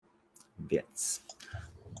viens.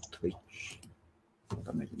 Twitch.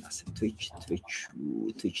 Pamēģināsim.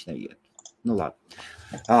 Twitch neiet. Nu,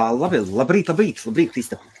 labi. Labrīt,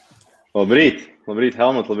 Kristap. Labrīt,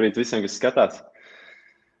 Helmut, labrīt visiem, kas skatās.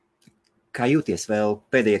 Kā jūties vēl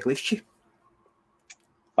pēdējie klikšķi?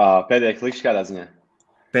 Pēdējie klikšķi kādā ziņā?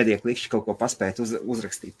 Pēdējie klikšķi kaut ko paspēt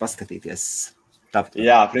uzrakstīt, paskatīties. Tāpēc.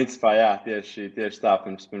 Jā, principā, jā, tieši tā,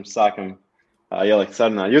 pirms sākam ielikt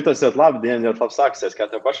sarunā. Jūtos ļoti labi, diena ļoti labi sākusies, kā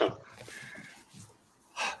tev pašam?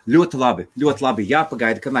 Ļoti labi.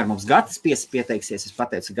 Jāpagaida, kamēr mums Gatis pieteiksies. Es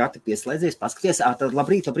pateicu, Gati pieslēdzies, paskaties. Tad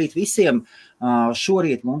labrīt visiem.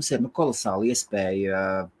 Šorīt mums ir kolosāla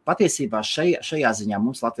iespēja. Patiesībā šajā ziņā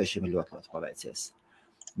mums latviešiem ir ļoti paveicies.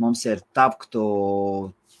 Mums ir tawk.to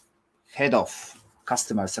Head of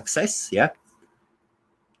Customer Success, ja?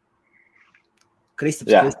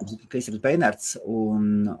 Kristaps Beinerts.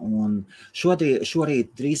 Un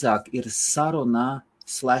šorīt drīzāk ir saruna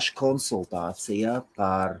 /konsultācija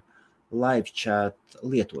par live chat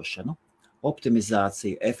lietošanu,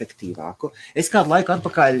 optimizāciju, efektīvāku. Es kādu laiku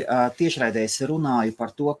atpakaļ tiešraidēs runāju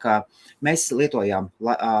par to, ka mēs lietojām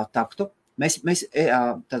tawk.to.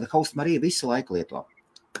 Tad host Marija visu laiku lieto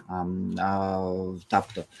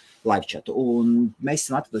tawk.to live chatu. Un mēs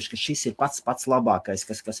esam atraduši, ka šis ir pats labākais,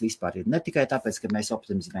 kas vispār ir. Ne tikai tāpēc, ka mēs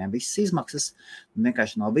optimizējam visas izmaksas,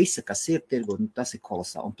 vienkārši no visa, kas ir tirgu, tas ir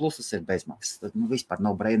kolosāli. Un plus tas ir bezmaksas. Tad vispār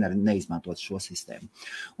no braineri neizmantot šo sistēmu.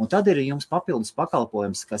 Un tad ir jums papildus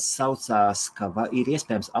pakalpojums, kas saucās, ka ir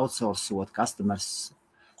iespējams outsourcot customer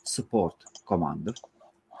support komandu.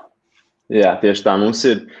 Jā, tieši tā. Mums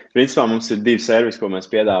ir 2 servisi, ko mēs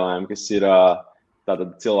piedāvājam, kas ir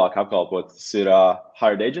tātad cilvēku apkalpot. Tas ir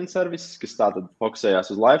hired agent service, kas tātad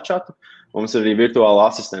fokusējās uz live chatu. Mums ir arī virtuāla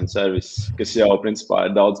asistenta service, kas jau principā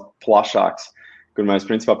ir daudz plašāks, kur mēs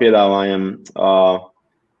principā piedāvājam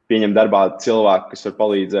pieņemt darbā cilvēku, kas var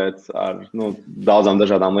palīdzēt ar daudzām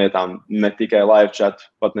dažādām lietām, ne tikai live chatu,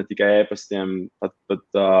 pat ne tikai e-pastiem, pat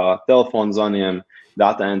telefonu zvaniem,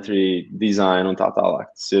 data entry, design un tā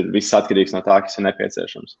tālāk. Tas ir viss atkarīgs no tā, kas ir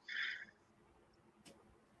nepieciešams.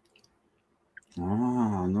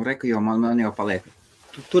 Reku, jo man jau paliek.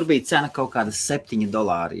 Tur bija cena kaut kāda $7,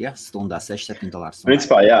 ja? Stundā $6-7.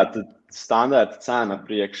 Principā, jā, standarta cena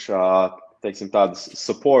priekš, teiksim, tādas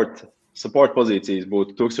support pozīcijas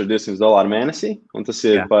būtu $1200 mēnesī, un tas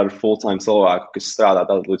ir par full-time cilvēku, kas strādā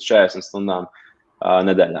tātad līdz 40 stundām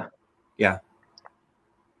nedēļā. Jā.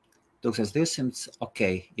 1200, ok,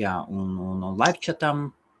 jā, un live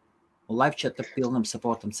chata pilnam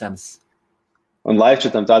supportam cenas. Un live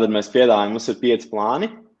chatam tātad mēs piedāvājam, mums ir 5 plāni,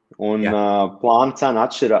 un plāna cena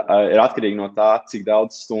ir atkarīga no tā, cik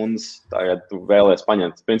daudz stundas tagad tu vēlies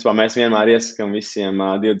paņemt. Principā mēs vienmēr iesakam visiem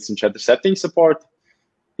 24/7 support,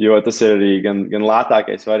 jo tas ir arī gan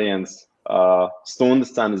lētākais variants stundas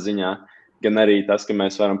cenas ziņā, gan arī tas, ka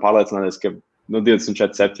mēs varam pārliecināties, ka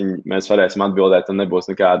 24/7 mēs varēsim atbildēt un nebūs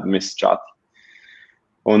nekāda miss chati.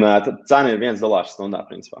 Un cena ir $1 stundā,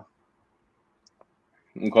 principā.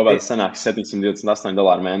 Un kopā tas sanāk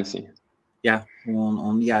 $728 mēnesī. Jā,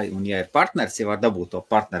 un ja ir partners, jau var dabūt to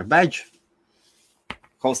partneru badge.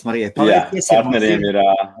 Host Marijai paliekies. Jā, partneriem ir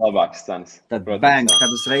labākas cenas. Tad bang,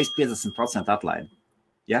 tad uzreiz 50% atlaidi.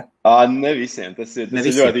 Ja? Ne visiem, tas ir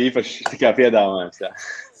ļoti īpaši tikai piedāvājums. Jā.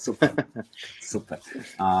 Super.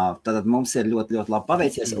 Tad mums ir ļoti labi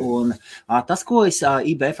paveicies. Un tas, ko es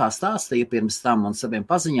IBF stāstīju pirms tam un saviem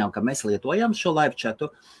paziņām, ka mēs lietojam šo live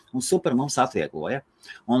chatu, un super mums atviegloja.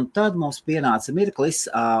 Un tad mums pienāca mirklis,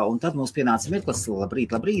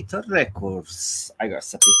 labrīt, rekurs, aigās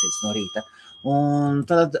sapīties no rīta. Un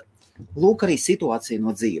tad lūk arī situācija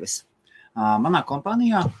no dzīves. Manā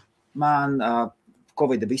kompānijā,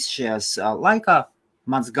 Covid visu šajās laikā,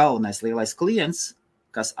 mans galvenais lielais klients,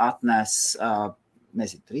 kas atnes,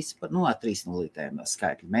 3 nulītēm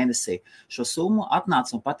skaitļu mēnesī, šo summu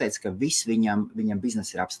atnāca un pateica, ka viss viņam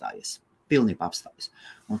biznes ir apstājies. Pilnībā apstājas.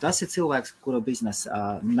 Un tas ir cilvēks, kura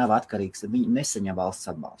biznesa nav atkarīgs, viņi nesaņem valsts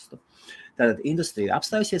atbalstu. Tātad industrija ir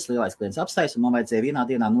apstājusies, lielais klients apstājas, un man vajadzēja vienā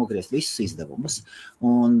dienā nogriezt visus izdevumus.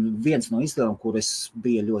 Un viens no izdevumiem, kurus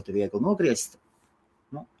bija ļoti viegli nogriezt,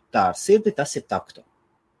 tā ar sirdi, tas ir tawk.to.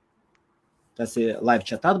 Tas ir live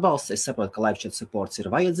chat atbalsts. Es saprotu, ka live chat supports ir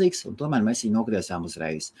vajadzīgs, un tomēr mēs viņu nogriezām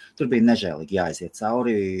uzreiz. Tur bija nežēlīgi jāaiziet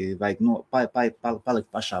cauri, vajag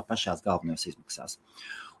palikt pašās galvenajos izmaksās.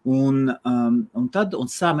 Un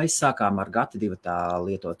mēs sākām ar Gati divatā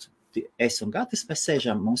lietot. Es un Gatis, mēs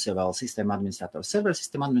sēžam, mums ir vēl sistēma administrators, server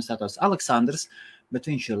sistēma administrators Aleksandrs, bet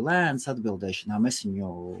viņš ir lēns atbildēšanā, mēs viņu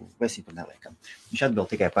par neliekam. Viņš atbild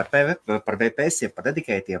tikai par VPS, par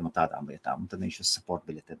dedikētiem un tādām lietām, un tad viņš uz support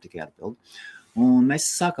biļetēm tikai atbild. Un mēs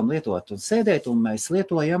sākam lietot un sēdēt, un mēs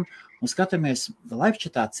lietojam, Un skatāmies, live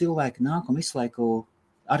chatā cilvēki nāk un visu laiku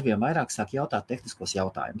arvien vairāk sāk jautāt tehniskos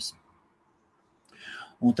jautājumus.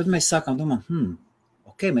 Un tad mēs sākām domāt,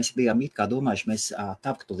 ok, mēs bijām it kā domājuši, mēs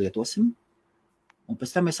tawk.to lietosim, un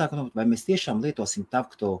pēc tam mēs sākām domāt, vai mēs tiešām lietosim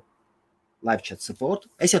tawk.to live chat support.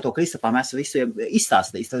 Es jau to Kristapam esmu visu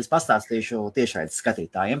izstāstījis, tad es pastāstīšu tiešraides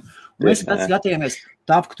skatītājiem. Un mēs skatījāmies,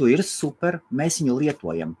 tawk.to ir super, mēs viņu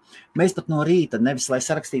lietojam. Mēs pat no rīta, nevis lai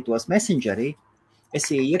sarakstītos Messengerī, es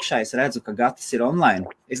iekšā, es redzu, ka Gatis ir online,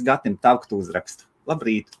 es Gatim tawk.to uzrakstu.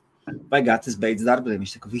 Labrīt! Vai Gatis beidz darbu,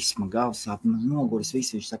 viņš saka, viss man galvas sāp, man noguris,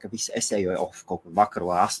 viņš saka, es eju kaut kur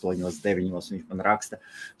vakarā 8, 9, viņš man raksta,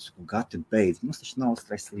 es saku, Gati beidz, mums taču nav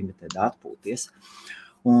stresa limitēda atpūties.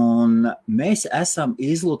 Un mēs esam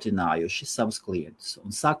izlutinājuši savus klientus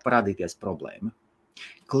un sāk parādīties problēma.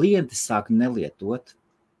 Klienti sāk nelietot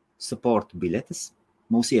support biļetes,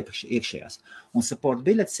 mūsu iekšējās. Un support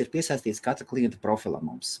biļetes ir piesaistīts katra klienta profilam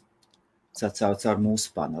mums. Caur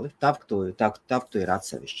mūsu paneli. tawk.to ir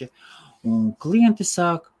atsevišķi. Un klienti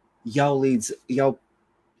sāk jau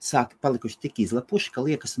sāk palikuši tik izlepuši, ka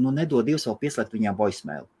liekas, nedod Dievs vēl pieslēgt viņām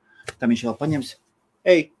voicemail. Tam viņš vēl paņems,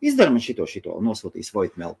 izdara man šito un nosūtīs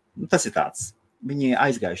voicemail. Tas ir tāds. Viņi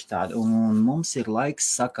aizgājuši tādi. Un mums ir laiks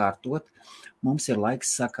sakārtot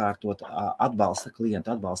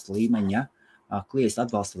klientu atbalsta līmeņa, klientu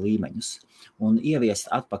atbalsta līmeņus un ieviest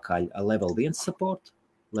atpakaļ level 1 support,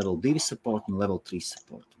 level 2 support un level 3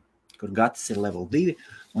 support, kur Gatis ir level 2.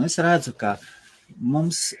 Un es redzu, ka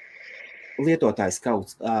mums lietotājs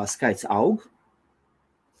skaits aug,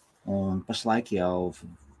 un pašlaik jau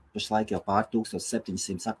pār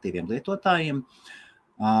 1700 aktīviem lietotājiem.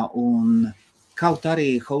 Un kaut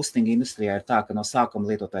arī hosting industrijā ir tā, ka no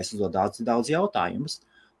sākuma lietotājs uzdod daudz jautājumus,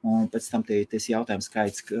 un pēc tam ties jautājumu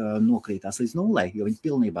skaits nokrītās līdz 0, jo viņi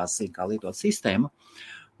pilnībā zina, kā lietot sistēmu.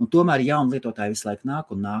 Un tomēr jauni lietotāji visu laiku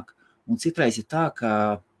nāk. Un citreiz ir tā,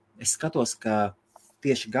 ka es skatos, ka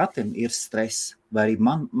tieši Gatim ir stress, vai arī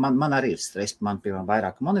man arī ir stress, man piemēram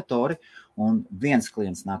vairāk monitori, un viens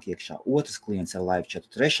klients nāk iekšā, otrs klients ar live chatu,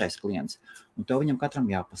 trešais klients, un to viņam katram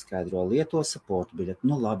jāpaskaidro, lieto support biļeti,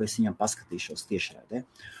 labi, es viņam paskatīšos tiešraidē.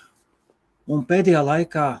 Un pēdējā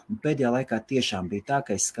laikā tiešām bija tā,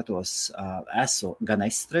 ka es skatos, esmu gan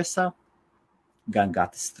es stresā, gan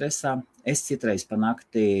Gatis stresā. Es citreiz pa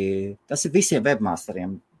nakti, tas ir visiem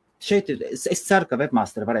webmasteriem. Šeit es ceru, ka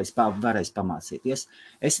webmasteri varēs pamācīties.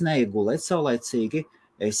 Es neeju gulēt saulaicīgi,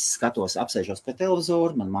 es skatos, apsēžos pie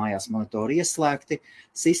televizoru, man mājās monitori ieslēgti,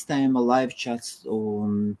 sistēma, live chats,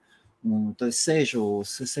 un tad es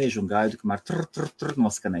sēžu un gaidu, kamēr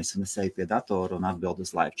noskanēs, un es eju pie datoru un atbildu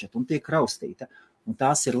uz live chatu, un tiek raustīta. Un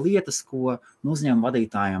tās ir lietas, ko uzņēmuma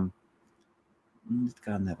vadītājiem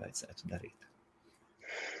kā nevajadzētu darīt.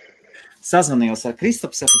 Sazvanījos ar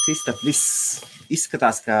Kristapu, Kristap, viss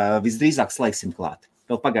izskatās, ka visdrīzāk slēgsim klāt.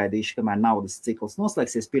 Vēl pagaidīšu, kamēr naudas cikls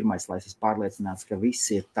noslēgsies. Pirmais, lai es pārliecināts, ka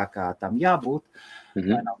viss ir tā, kā tam jābūt.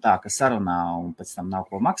 Lai nav tā, ka sarunā un pēc tam nav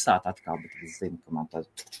ko maksāt atkal, bet es zinu, ka man tā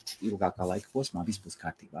ilgākā laika posmā viss būs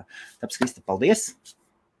kārtībā. Tāpēc, Kristap, paldies.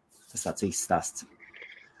 Tas tāds īsts stāsts.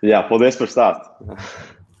 Jā, paldies par stāstu.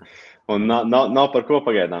 Un nav par ko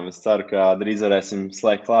pagaidām. Es ceru, ka drīz varēsim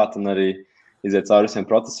slēgt klāt un arī iziet cauri visiem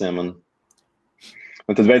procesiem.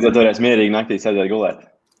 Un tad beidzot varēs mierīgi naktī sēdēt gulēt.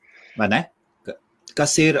 Vai ne?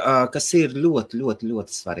 Kas ir ļoti, ļoti,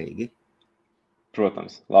 ļoti svarīgi.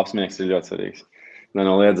 Protams, labs miegs ir ļoti svarīgs.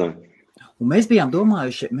 Nenoliedzami. Un mēs bijām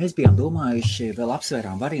domājuši, vēl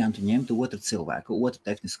apsvērām variantu ņemt otru cilvēku, otru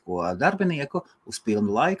tehnisko darbinieku uz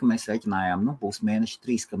pilnu laiku. Mēs reiķinājām, būs mēneši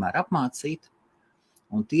 3, kamēr apmācīt.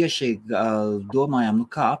 Un tieši domājām,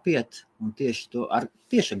 kā apiet, un tieši ar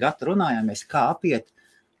Gatu runājāmies, kā apiet,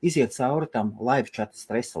 iziet cauri tam live chat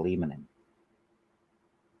stresa līmenim.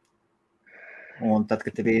 Un tad,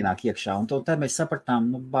 kad tev ienāk iekšā, un tad mēs sapratām,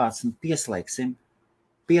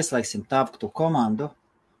 pieslēgsim tawk.to komandu,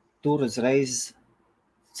 tur uzreiz,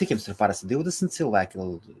 cik jums tur parasti 20 cilvēki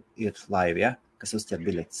ir live, ja, kas uzķer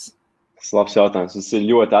biļetes? Tas labs jautājums. Tas ir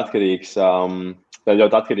ļoti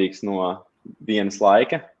atkarīgs no dienas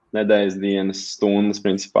laika, nedēļas dienas, stundas,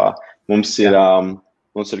 principā. Mums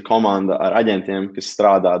ir komanda ar aģentiem, kas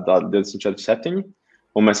strādā 24/7,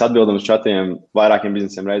 un mēs atbildam uz chatiem vairākiem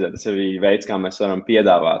biznesiem reizē. Tas ir arī veids, kā mēs varam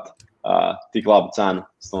piedāvāt tik labu cenu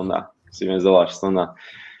stundā, kas ir $1 stundā.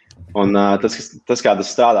 Un tas, kā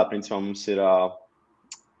tas strādā, principā mums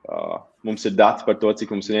ir dati par to,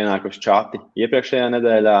 cik mums ir ienākuši chati iepriekšējā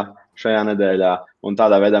nedēļā, šajā nedēļā, un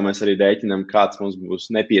tādā veidā mēs arī rēķinām, kāds mums būs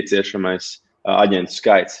nepieciešamais aģentu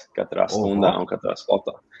skaits katrā stundā un katrā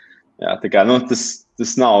slotā. Jā, tā kā,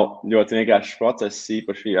 tas nav ļoti vienkāršs process,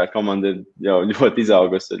 īpaši, ja komanda ir jau ļoti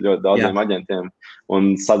izaugusi ar ļoti daudziem aģentiem un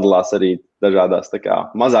sadalās arī dažādās, tā kā,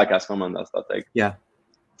 mazākās komandās, tā teikt. Jā.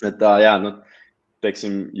 Bet,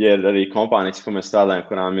 teiksim, ja ir arī kompānijas, ko mēs strādājam,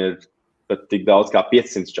 kurām ir pat tik daudz kā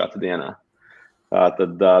 500 čata dienā,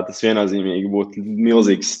 tad tas viennozīmīgi būtu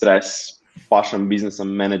milzīgs stress pašam biznesam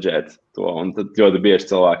menedžēt to, un tad ļoti bieži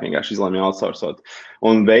cilvēki vienkārši izlemj outsourcot.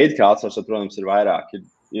 Un veidi, kā outsourcot, protams, ir vairāk.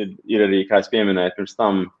 Ir arī, kā es pieminēju pirms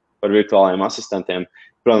tam par virtuālajiem asistentiem,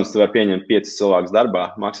 protams, tu vari pieņemt 5 cilvēkus darbā,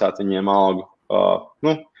 maksāt viņiem algu.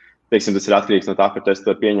 Teiksim, tas ir atkarīgs no tā, ka tu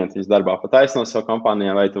vari pieņemt viņus darbā pa taisno savu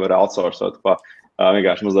kompānijā, vai tu vari outsourcot pa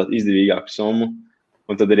vienkārši mazliet izdevīgāku summu.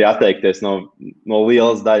 Un tad ir atteikties no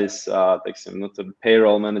lielas daļas, teiksim,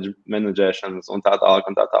 payroll menedžēšanas un tā tālāk,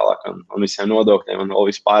 un visiem nodokļiem un vēl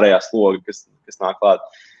vispārējā sloga, kas nāk klāt.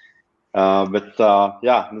 Bet,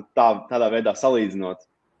 tādā veidā salīdzinot,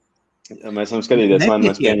 mēs varam skatīties, vai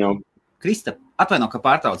mēs pieņemam. Kristap, atvaino, ka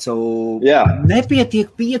pārtraucu.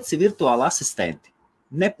 Nepietiek 5 virtuāli asistenti.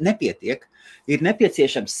 Nepietiek. Ir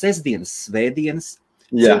nepieciešams sestdienas, svētdienas.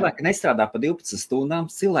 Cilvēki nestrādā pa 12 stundām,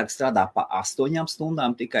 cilvēki strādā pa 8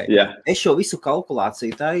 stundām tikai. Es šo visu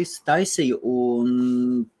kalkulāciju taisīju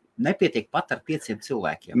un nepietiek pat ar 5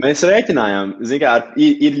 cilvēkiem. Mēs rēķinājām,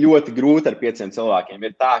 ir ļoti grūti ar 5 cilvēkiem.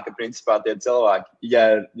 Ir tā, ka principā tie cilvēki, ja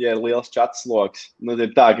ir liels čats sloks,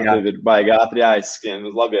 ir tā, ka tev ir baigi ātri jāizskrien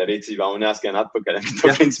uz labajā rīcībā un jāskrien atpakaļ.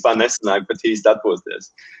 Tu principā nesanāk pat īsti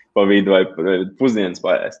atpūsties pa vidu vai pusdienas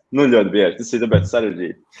paēst. Ļoti bieži, tas ir tāpēc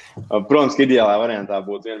sarežģīti. Protams, ka ideālā variantā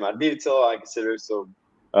būtu vienmēr 2 cilvēki, kas ir visu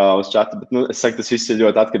uz čata, bet es saku, tas viss ir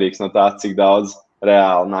ļoti atkarīgs no tā, cik daudz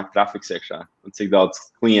reāli nāk trafiks iekšā un cik daudz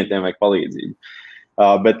klientiem vajag palīdzību.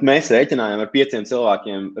 Bet mēs rēķinājām ar 5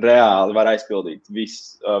 cilvēkiem reāli var aizpildīt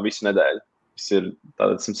visu nedēļu. Tas ir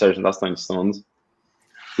tātad 168 stundas.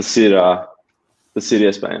 Tas ir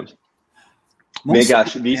iespējams.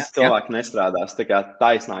 Vienkārši visi cilvēki nestrādās tā kā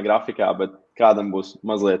taisnā grafikā, bet kādam būs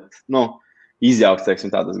mazliet, izjaukts, teiksim,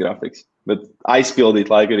 tādas grafikas. Bet aizpildīt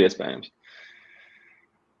laiku ir iespējams.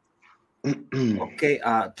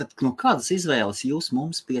 Tad no kādas izvēles jūs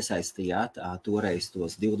mums piesaistījāt toreiz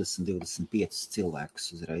tos 20-25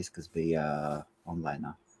 cilvēkus uzreiz, kas bija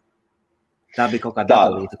online? Tā bija kaut kāda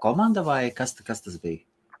datorīta komanda vai kas tas bija?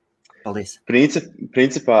 Paldies.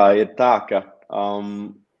 Principā ir tā, ka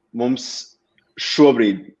mums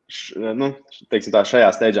šobrīd, teiksim tā, šajā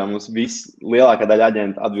steidžā mums lielākā daļa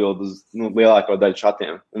aģenta atbild uz lielāko daļu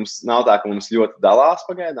čatiem. Mums nav tā, ka mums ļoti dalās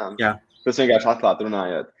pagaidām. Tas vienkārši atklāt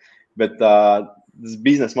runājot. Bet tas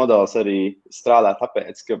biznesa modelis arī strādā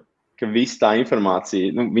tāpēc, ka visa tā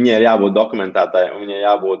informācija, viņai ir jābūt dokumentētai un viņai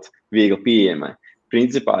jābūt viegli pieejamai.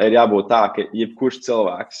 Principā ir jābūt tā, ka jebkurš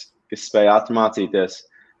cilvēks, kas spēj ātri mācīties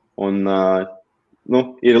un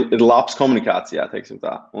ir labs komunikācijā, teiksim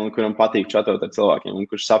tā, un kuram patīk čatot ar cilvēkiem, un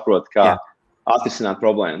kurš saprot, kā atrisināt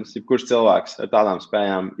problēmas. Jebkurš cilvēks ar tādām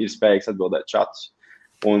spējām ir spējīgs atbildēt čatus.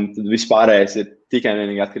 Un tad vispārējais ir tikai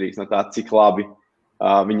vienīgi atkarīgs no tā, cik labi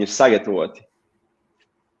viņi ir sagatavoti.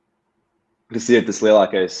 Tas ir tas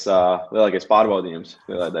lielākais pārbaudījums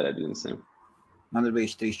lielai daļai biznesiem. Man ir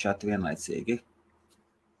bijuši 3 čati vienlaicīgi.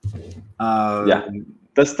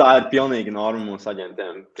 Tas tā ir pilnīgi norma mūsu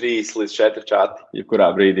aģentiem. 3 līdz 4 čati, jebkurā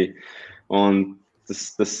brīdī. Un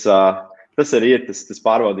tas arī ir tas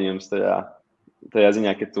pārbaudījums tajā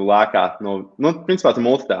ziņā, ka tu lēkā principā tu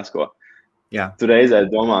multitasko. Tu reizē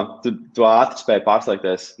domā, tu ātri spēj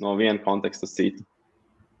pārslēgties no viena konteksta uz citu.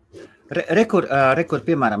 Rekur,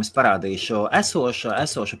 piemēram, es parādīšu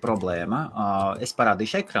esošu problēmu. Es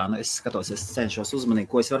parādīšu ekrānu, es skatos, es cenšos uzmanīt,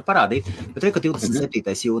 ko es varu parādīt, bet rekur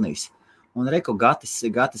 27. jūnijas. Un reku Gatis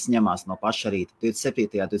ņemās no paša rīta.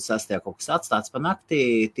 27. 26. kaut kas atstāts pa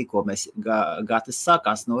naktī, tikko Gatis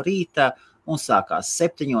sākās no rīta un sākās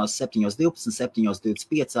 7:12,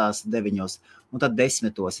 7:25, 9. Un tad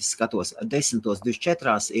 10. es skatos,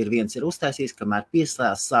 10:24 viens ir uztaisījis, kamēr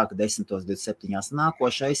pieslēs sāka 10:27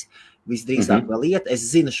 nākošais. Visdrīzāk vēl iet. Es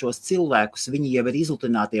zinu šos cilvēkus, viņi jau ir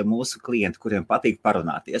izlutinātie mūsu klienti, kuriem patīk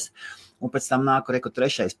parunāties. Un pēc tam nāku reku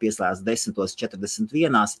 3. pieslēs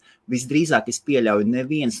 10:41. Visdrīzāk es pieļauju,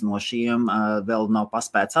 neviens no šiem vēl nav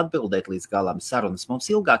paspēts atbildēt līdz galam. Sarunas mums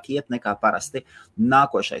ilgāk iet nekā parasti.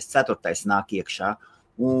 Nākošais 4. nāk iekšā.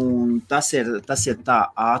 Un tas ir tā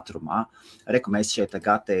ātrumā. Reku mēs šeit ar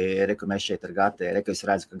Gati, reku es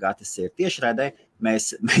redzu, ka Gatis ir tiešraidē.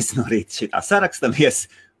 Mēs no rīta šitā sarakstamies.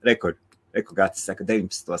 Reku Gatis saka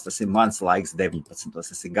 19. Tas ir mans laiks 19.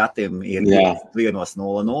 Tas ir Gatim ir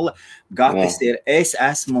 1:00. Gatis ir, es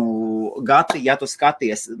esmu Gati, ja tu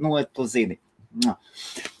skaties, tu zini.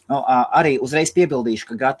 Arī uzreiz piebildīšu,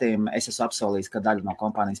 ka Gatim es esmu apsolījis, ka daļa no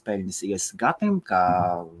kompānijas peļņas ies Gatim, ka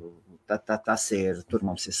tas ir, tur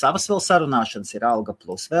mums ir savas vēl sarunāšanas, ir alga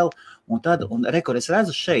plus vēl, un rekur es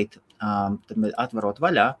redzu šeit, tad atvarot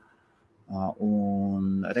vaļā,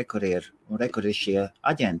 un rekur ir šie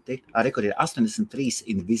aģenti, rekur ir 83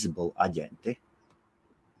 invisible aģenti.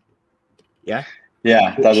 Ja?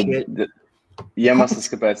 Jā, tātad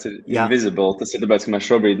iemesls, kāpēc ir invisible, tas ir tāpēc, ka mēs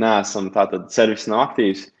šobrīd neesam tātad servis nav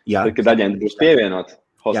aktīvs, tad, kad aģenti būs pievienot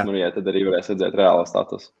hostmarijai, tad arī varēs redzēt reālo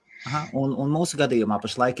statusu. Un mūsu gadījumā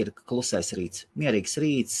pašlaik ir klusais rīts, mierīgs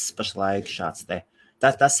rīts, pašlaik šāds te.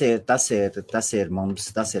 Tas ir mums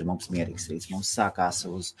mierīgs rīts. Mums sākās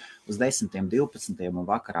uz 10, 12 un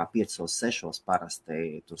vakarā 5, 6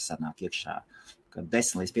 parasti tur sanāk iekšā, kad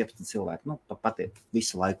 10 līdz 15 cilvēki, patiet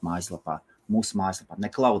visu laiku mājaslapā, mūsu mājaslapā,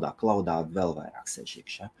 ne klaudā vēl vairāk sēž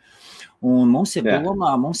iekšā. Un mums ir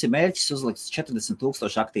domā, mums ir mērķis uzlikt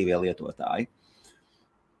 40,000 aktīvie lietotāji.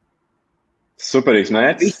 Superīgs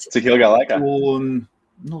mērķis, cik ilgā laikā? Un,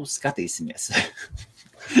 skatīsimies.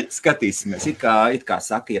 Skatīsimies, it kā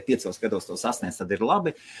saka, ja 5 gados to sasniedz, tad ir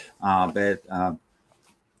labi, bet,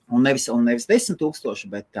 un nevis 10,000,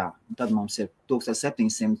 bet tā, tad mums ir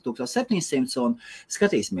 1700 un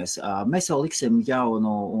skatīsimies, mēs vēl liksim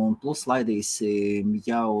jaunu un plus laidīsim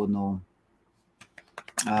jaunu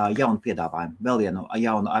piedāvājumu, vēl vienu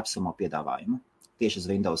jaunu apsumo piedāvājumu, tieši uz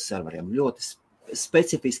Windows serveriem, ļoti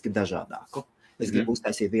specifiski dažādāku. Es gribu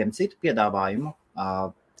uztaisīt vienu citu piedāvājumu,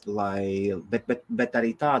 bet arī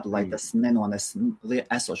tādu, lai tas nenones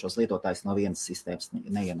esošos lietotājus no vienas sistēmas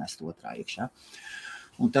neienest otrā iekšā.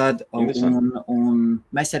 Un tad, un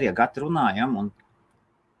mēs arī Gati runājam, un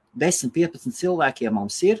 10-15 cilvēkiem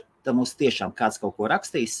mums ir, tad mums tiešām kāds kaut ko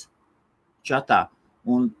rakstīs čatā,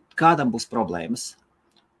 un kādam būs problēmas.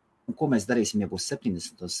 Un ko mēs darīsim, ja būs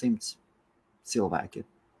 70 un 100 cilvēki?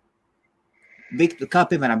 Kā,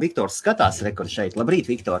 piemēram, Viktors skatās rekordu šeit. Labrīt,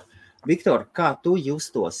 Viktor. Viktor, kā tu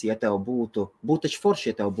justos, ja tev būtu taču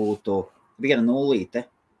forši, ja tev būtu 1 nulīte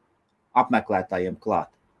apmeklētājiem klāt?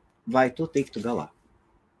 Vai tu tiktu galā?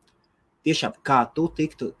 Tiešām, kā tu,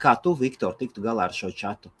 Viktor, tiktu galā ar šo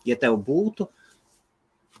čatu? Ja tev būtu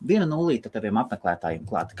 1 nulīte taviem apmeklētājiem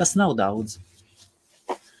klāt, kas nav daudz?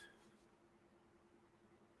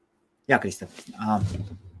 Jā, Krista.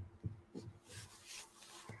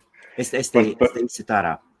 Es teikšu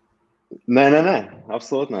tārā. Nē,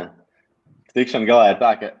 absolūti nē. Tikšana galā ir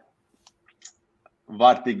tā, ka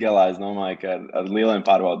var tikt galā, es domāju, ka ar lieliem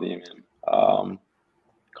pārbaudījumiem.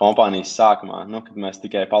 Kompānijas sākumā, kad mēs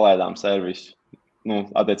tikai palaidām servisu,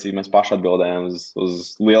 attiecīgi mēs paši atbildējām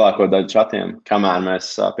uz lielāko daļu čatiem, kamēr mēs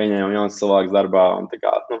pieņēmām jaunas cilvēkus darbā un tā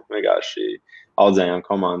kā, vienkārši audzējām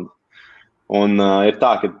komandu. Un ir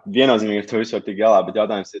tā, ka viennozīmīgi ar to visu var tikt galā, bet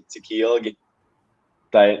jautājums ir, cik ilgi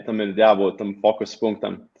tam ir jābūt tam fokus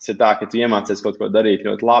punktam. Tas ir tā, ka tu iemācies kaut ko darīt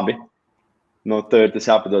ļoti labi, tev ir tas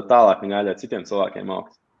jāpadod tālāk un jāļauj citiem cilvēkiem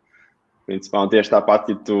augt. Principā, un tieši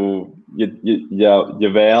tāpat, ja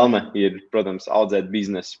vēlme ir, protams, audzēt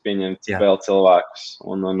biznesu, pieņemt vēl cilvēkus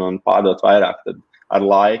un pārdot vairāk, tad ar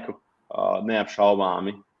laiku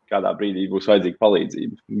neapšaubāmi kādā brīdī būs vajadzīga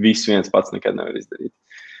palīdzība. Visu viens pats nekad nevar izdarīt.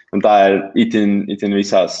 Un tā ir itin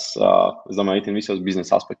visās, es domāju, itin visos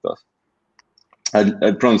biznesa aspektos.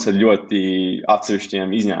 Protams, ar ļoti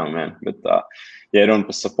atsevišķiem izņēmumiem, bet, ja runa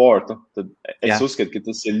par supportu, tad es uzskatu, ka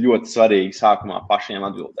tas ir ļoti svarīgi sākumā pašiem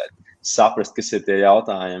atbildēt. Saprast, kas ir tie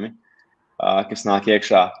jautājumi, kas nāk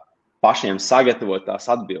iekšā, pašiem sagatavot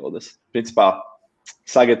tās atbildes. Principā,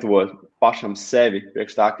 sagatavot pašam sevi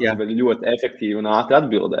priekš tā, ka tu vari ļoti efektīvi un ātri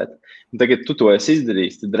atbildēt. Un tagad tu to esi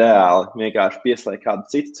izdarījis, tad reāli vienkārši pieslēgt kādu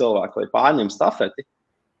citu cilvēku, lai pārņem stafeti,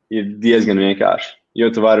 ir diezgan vienkārši,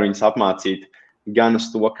 jo tu vari viņus apmācīt gan uz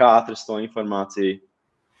to, kā atrast to informāciju,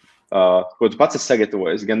 ko tu pats esi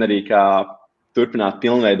sagatavojis, gan arī kā turpināt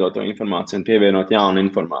pilnveidot to informāciju un pievienot jaunu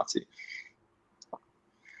informāciju.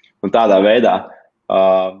 Un tādā veidā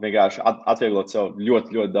vienkārši atvieglot sev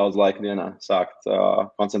ļoti, ļoti daudz laika dienā, sākt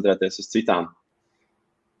koncentrēties uz citām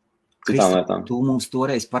lietām. Tu mums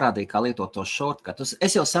toreiz parādīji, kā lietot tos shortcutus.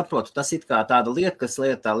 Es jau saprotu, tas ir kā tāda lieta, kas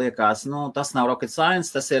liekas, tas nav rocket science,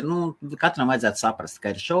 tas ir, katram vajadzētu saprast, ka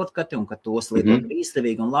ir shortcuti un ka tos lietot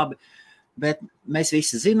izdevīgi un labi, bet mēs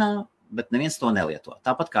visi zinām, bet neviens to nelieto.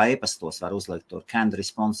 Tāpat kā e-pastos var uzlikt tur canned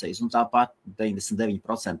responses, un tāpat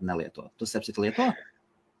 99% nelieto. Tu sapsit lieto?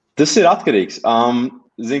 Tas ir atkarīgs.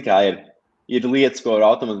 Zini, kā ir lietas, ko var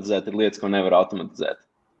automatizēt, ir lietas, ko nevar automatizēt.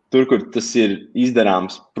 Tur, kur tas ir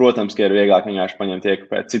izdarāms, protams, ka ir vieglāk vienkārši paņemt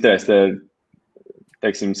iekopēt. Citreiz te ir,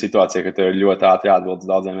 teiksim, situācija, ka tev ir ļoti ātri jāatbild uz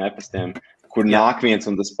daudziem e-pastiem, kur nāk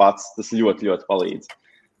viens un tas pats, tas ļoti, ļoti palīdz.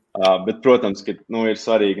 Bet, protams, ka ir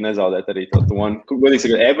svarīgi nezaudēt arī to tonu. Godīgi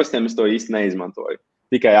sakot, e-pastiem es to īsti neizmantoju.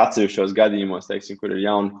 Tikai atsevišķos gadījumos, teiksim, kur ir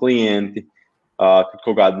jauni klienti,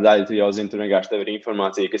 kaut kāda daļa tu jau zini, tur vienkārši tev ir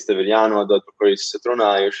informācija, kas tev ir jānodod, par ko jūs esat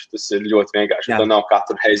runājuši. Tas ir ļoti vienkārši. To nav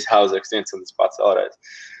katru reizi jāuzrakst viens un tas pats vēlreiz.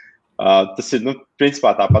 Tas ir,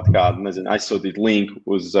 principā tāpat kā, aizsūtīt linku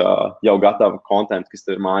uz jau gatavu kontentu, kas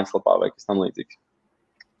tev ir mājaslapā vai kas tam līdzīgs.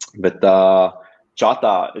 Bet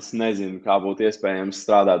čatā es nezinu, kā būtu iespējams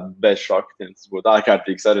strādāt bez šortcutiem. Tas būtu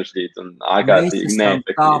ārkārtīgi sarežģīti un ārkārtīgi neefektīvi.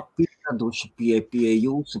 Mēs esam tā pieraduši pie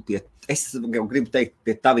jūsu, es gribu teikt,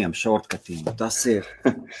 pie taviem šortcutiem. Tas ir.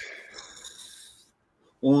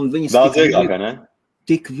 Un viņas daudz vieglāk, ne?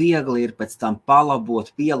 Tik viegli ir pēc tam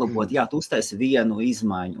palabot, pielabot. Jā, tu uztaisi vienu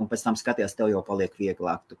izmaiņu, un pēc tam skaties, tev jau paliek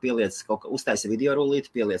vieglāk. Tu pieliec kaut kā, uztaisi video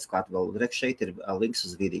rullīti, pieliec klāt vēl, šeit ir links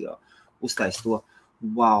uz video. Uztaisi to.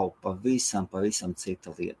 Wow, pavisam cita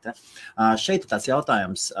lieta. Šeit ir tāds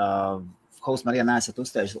jautājums. Host Marija, neesat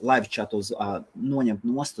uztaisījis live chat uz noņemt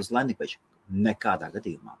nost uz landing page? Nekādā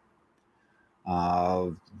gadījumā.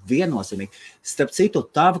 Viennozīmīgi. Starp citu,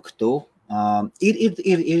 tawk.to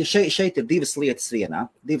šeit ir divas lietas vienā.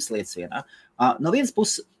 No vienas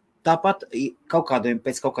puses, tāpat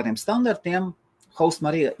pēc kaut kādiem standartiem, Host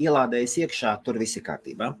Marija ielādējas iekšā, tur viss ir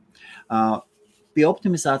kārtībā. Pie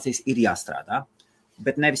optimizācijas ir jāstrādā.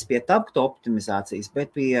 Bet nevis pie tawk.to optimizācijas, bet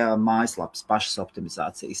pie mājaslapas pašas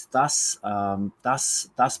optimizācijas. Tas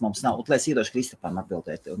mums nav. Un, lai es iedošu Kristapam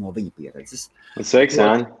atbildēt no viņa pieredzes. Sveiks,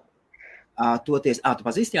 Jāni. Tu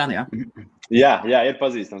pazīsti Jāni, jā? Jā, ir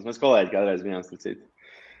pazīstams. Mēs kolēģi kādreiz bijām stricīt.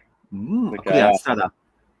 Kur Jāni strādā?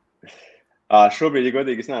 Šobrīd, ja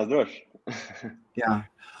godīgi, es neesmu drošs. Jā.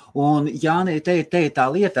 Un Jāni, te ir tā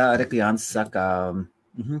lieta, Jānis saka,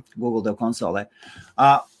 Google dev konsolē.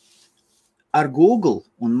 Ar Google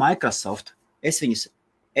un Microsoft ja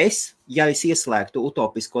es ieslēgtu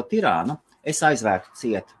utopisko tirānu, es aizvērtu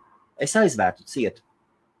ciet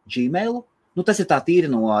Gmailu. Tas ir tā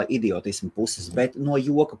tīri no idiotisma puses, bet no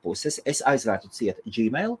joka puses es aizvērtu ciet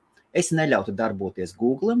Gmailu. Es neļautu darboties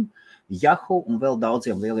Google'am, Yahoo un vēl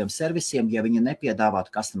daudziem lieliem servisiem, ja viņi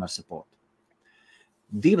nepiedāvātu customer support.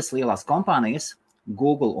 Divas lielās kompānijas,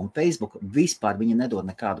 Google un Facebook, vispār viņi nedod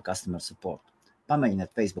nekādu customer support.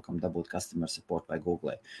 Pamēģiniet Facebookam dabūt customer support vai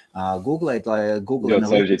Google. Google, lai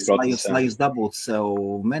jūs dabūtu sev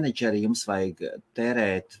menedžeri, jums vajag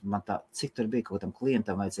tērēt, cik tur bija kaut tam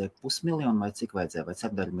klientam, vajadzēja 500 000 vai cik vajadzēja, vai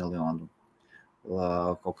 1/4 miljonu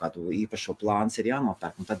kaut kādu īpašo plāns ir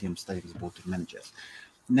jānopērk, un tad jums būtu menedžers.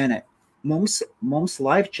 Nē, mums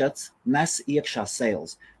live chats nes iekšā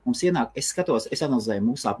sales. Mums ienāk, es analizēju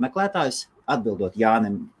mūsu apmeklētājus, atbildot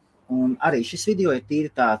Jānim, un arī šis video ir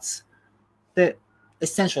tīri tāds.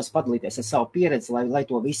 Es cenšos padalīties ar savu pieredzi, lai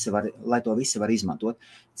to visi var izmantot.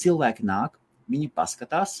 Cilvēki nāk, viņi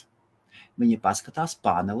paskatās,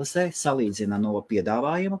 pāanalizē, salīdzina no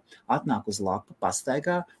piedāvājuma, atnāk uz lapu,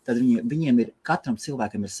 pastaigā, tad viņiem katram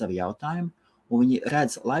cilvēkam ir savi jautājumi, un viņi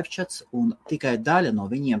redz live chats, un tikai daļa no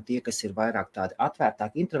viņiem, tie, kas ir vairāk tādi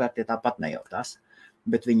atvērtāki, introverti, tāpat nejautās.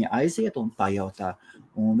 Bet viņi aiziet un pajautā,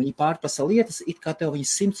 un viņi pārprasa lietas, it kā tev viņas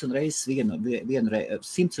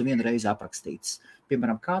 101 reizi aprakstītas.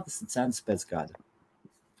 Piemēram, kādas ir cenas pēc gada?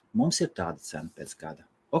 Mums ir tāda cena pēc gada.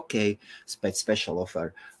 Ok, pēc special offer.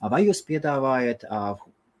 Vai jūs piedāvājat,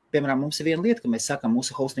 piemēram, mums ir viena lieta, ka mēs sakam,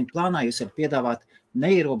 mūsu hosting plānā jūs varat piedāvāt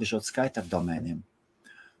neierobežot skaitu ar domēniem.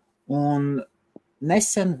 Un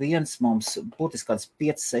nesen viens mums, būtiski kāds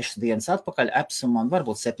 5-6 dienas atpakaļ, Epsum un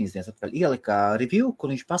varbūt 7 dienas atpakaļ ielika review,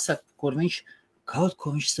 kur viņš pasaka, kur viņš kaut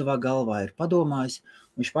ko viņš savā galvā ir padomājis.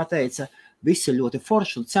 Viņš pateica, viss ir ļoti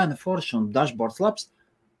forši un cena forši un dashboards labs,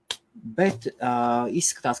 bet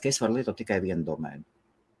izskatās, ka es varu lietot tikai vienu domēnu.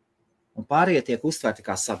 Un pārējie tiek uztvērti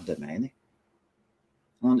kā subdomēni.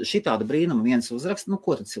 Un šitādu brīnumu viens uzraksta,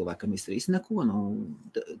 ko tad cilvēkam izdarīs? Neko,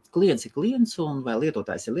 klients ir klients, un vai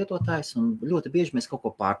lietotājs ir lietotājs, un ļoti bieži mēs kaut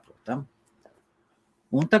ko pārprotam.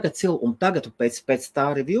 Un tagad pēc tā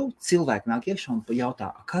review cilvēki nāk iekšā un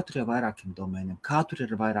jautā, kā tur ir vairākiem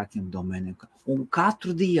domēniem, un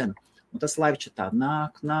katru dienu. Un tas live chatā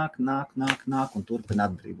nāk, un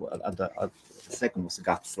turpina atbrīvot. Sekundes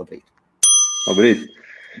Gatis, labrīt. Labrīt.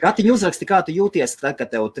 Gatiņu uzraksti, kā tu jūties, tad, kad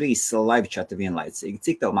tev 3 live chati vienlaicīgi.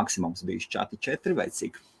 Cik tev maksimums bijuši čati? 4 vai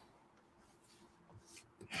cik?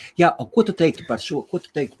 Jā, ko tu teiktu par šo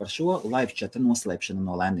live chata noslēpšanu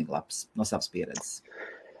no landing lapas, no savas pieredzes?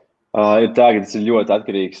 Ir tā, ka tas ir ļoti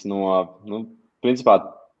atkarīgs no, principā,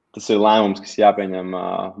 tas ir lēmums, kas jāpieņem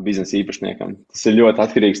biznesa īpašniekam. Tas ir ļoti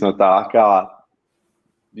atkarīgs no tā, kā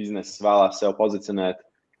bizness vēlās sev pozicionēt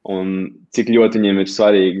un cik ļoti viņiem ir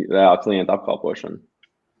svarīgi reāli klienta apkalpošana.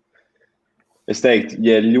 Es teiktu,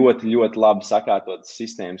 ja ir ļoti, ļoti labi sakārtotas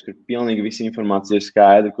sistēmas, kur pilnīgi visa informācija ir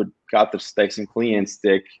skaidra, kur katrs, teiksim, klients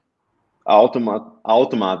tiek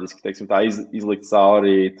automātiski, teiksim, tā izlikt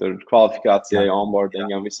cauri tur kvalifikācijai,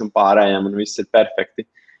 onboardingam, visam pārējiem, un viss ir perfekti,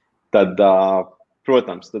 tad,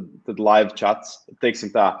 protams, tad live chats,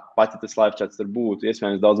 teiksim tā, pat ja tas live chats tur būtu,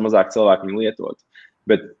 iespējams daudz mazāk cilvēku viņu lietot,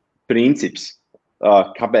 bet princips,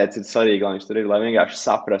 kāpēc ir svarīgi, lai viņš tur ir, lai vienkārši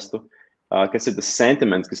saprastu, kas ir tas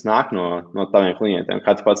sentiments, kas nāk no taviem klientiem.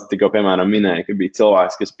 Kā tu pats tikko, piemēram, minēja, ka bija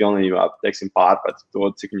cilvēks, kas pilnībā, teiksim, pārpēc to,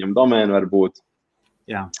 cik viņam domēni var būt.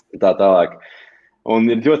 Jā. Tā tālāk. Un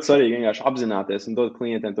ir ļoti svarīgi vienkārši apzināties un dot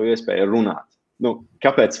klientiem to iespēju runāt. Nu,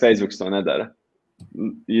 kāpēc Facebook to nedara?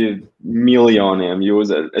 Ir miljoniem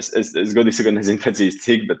useri. Es godīgi sakot, nezinu precīzi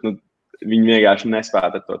cik, bet viņi vienkārši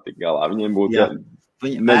nespēja ar to tik galā. Viņiem būtu,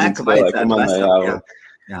 nezinu, spēlē komandai,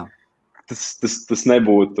 jā. Tas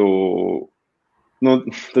nebūtu,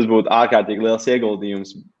 tas būtu ārkārtīgi liels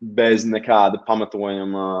ieguldījums bez nekāda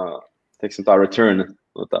pamatojuma, teiksim tā, return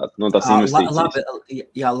no tās investīcijas.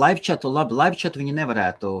 Jā, live chatu viņi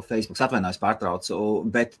nevarētu, Facebook atvainojas pārtraucu,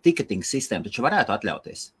 bet ticketing sistēmu taču varētu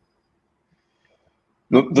atļauties.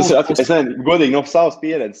 Tas ir, godīgi no savas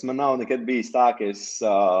pieredzes, man nav nekad bijis tā, ka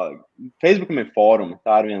Facebookam ir fórumi,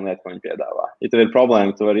 tā ir viena lieta, ko viņi piedāvā. Ja tev ir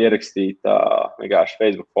problēma, tu vari ierakstīt vienkārši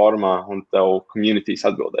Facebook fórumā un tev communities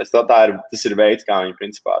atbildēs. Tas ir veids, kā viņi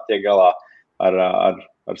principā tiek galā ar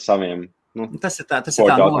saviem. Tas ir tā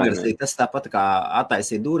novirzīt, tas tāpat kā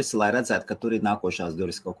attaisīt duris, lai redzētu, ka tur ir nākošās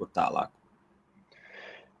duris kaut kur tālāk.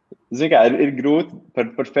 Zini kā, ir grūti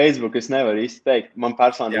par Facebook, es nevaru īsti teikt. Man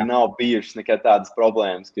personīgi nav bijušas nekad tādas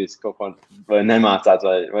problēmas, ka es kaut ko vai nemācētu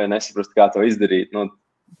vai nesaprastu, kā to izdarīt.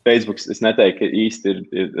 Facebook, es neteiktu, ka īsti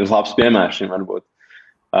ir labs piemērs šim varbūt.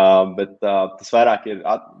 Bet tas vairāk ir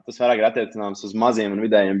attiecināms uz maziem un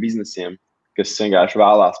vidējiem biznesiem, kas vienkārši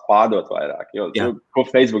vēlās pārdot vairāk. Jo, ko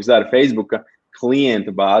Facebook dara? Facebooka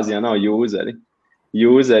klientu bāzi jau nav useri.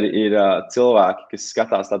 Useri ir cilvēki, kas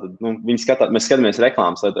skatās, tātad, mēs skatāmies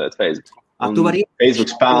reklāmas lietojot Facebook.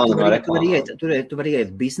 Facebook spēlē no reklāmām. Tu vari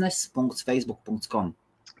iet business.facebook.com.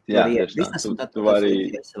 Jā, tu vari.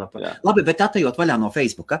 Labi, bet atejot vaļā no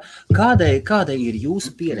Facebooka, kāda ir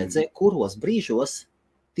jūsu pieredze, kuros brīžos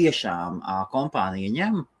tiešām kompānija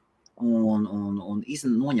ņem un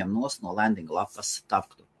noņem no landing lapas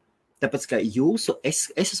tawk.to? Tāpēc, ka es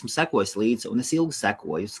esmu sekojis līdzi, un es ilgi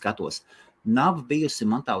sekoju, skatos. Nav bijusi,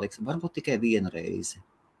 man tā liekas, varbūt tikai vienu reizi.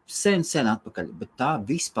 Sen atpakaļ, bet tā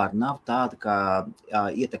vispār nav tāda, kā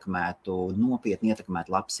nopietni ietekmētu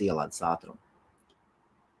lapas ielādes ātrumu.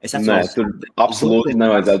 Es atceros, tur absolūti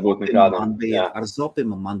nevajadzētu būt nekādam. Ar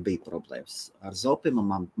Zopimu man bija problēmas.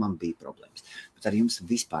 Bet ar jums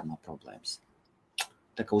vispār nav problēmas.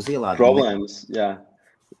 Tā kā uz ielādi... Problēmas, jā.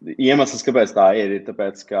 Iemesls, kāpēc tā ir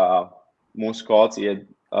tāpēc, ka mūsu kods iet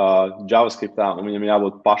JavaScriptā, un viņam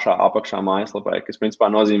jābūt pašā apakšā mājaslapai, kas principā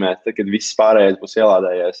nozīmē, ka, kad viss pārējais būs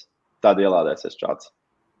ielādējies, tad ielādēsies čats,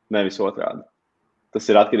 nevis otrādi. Tas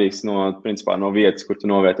ir atkarīgs no vietas, kur tu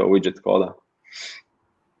novieto widgetu kodā.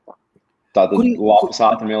 Tātad lapas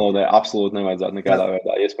ātrumu ielādē absolūti nevajadzētu nekādā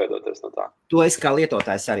veidā iespēdoties no tā. To es kā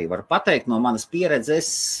lietotājs arī varu pateikt no manas pieredzes.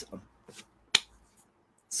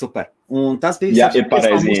 Super. Un tas bija... Jā, ir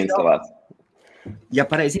pareizi instalēts. Ja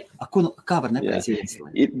pareizi, kā var nepareizi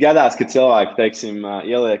instalēt? Gadās, ka cilvēki, teiksim,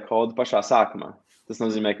 ieliek kodu pašā sākumā. Tas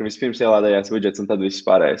nozīmē, ka vispirms ielādējās widgets un tad viss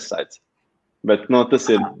pārējais saits. Bet, tas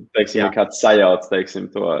ir, teiksim, kāds sajauc, teiksim,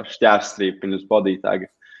 to šķērstrīpiņu uz body taga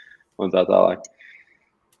un tā tālāk.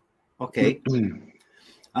 Ok.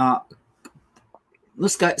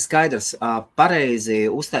 Skaidrs, pareizi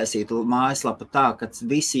uztaisīt mājaslapu tā, ka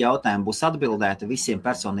visi jautājumi būs atbildēti visiem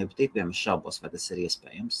personību tipiem, es šaubos, vai tas ir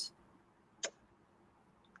iespējams.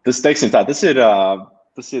 Tas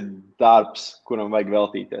ir darbs, kuram vajag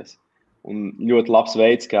veltīties. Un ļoti labs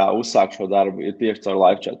veids, kā uzsākt šo darbu, ir tieši caur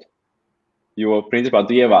live chatu. Jo, principā,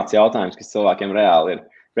 tu ievāc jautājumus, kas cilvēkiem reāli ir.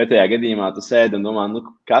 Pretējā gadījumā tu sēdi un domā,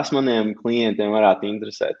 kas maniem klientiem varētu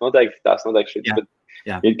interesēt. Noteikti šit,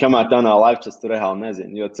 bet kamēr tev nav live chats, tu reāli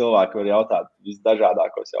nezini, jo cilvēki var jautāt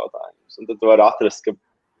visdažādākos jautājumus. Un tad tu vari atrast, ka,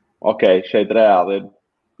 šeit reāli ir,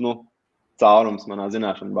 caurums manā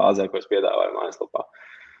zināšanu bāzē, ko es piedāvāju mājaslapā.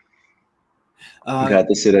 Kā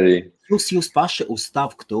tas ir arī. Jūs paši uz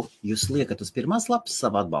tawk.to, jūs liekat uz pirmās lapas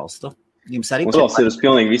savu atbalstu? Mums ir uz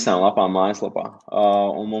pilnīgi visām lapām mājaslapā.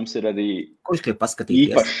 Un mums ir arī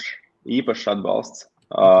īpašs atbalsts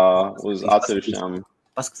uz atsevišķiem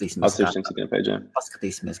citiem paģiem.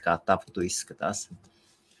 Paskatīsimies, kā tawk.to izskatās.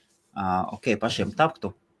 Pašiem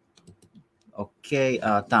tawk.to.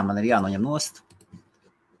 Tā man ir jānoņem nost.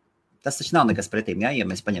 Tas taču nav nekas pretīm, ja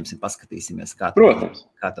mēs paņemsim, paskatīsimies, kā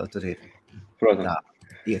tev tur ir. Protams.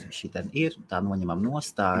 Tā ir, tā noņemam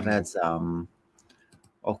nost, tā redzam,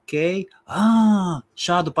 ok.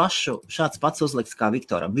 Šāds pats uzlikts kā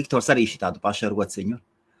Viktoram. Viktors arī šitādu pašu rociņu.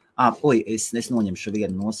 Es noņemšu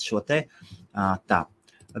vienu nost šo te. Tā.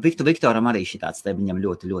 Viktoram arī šitāds te viņam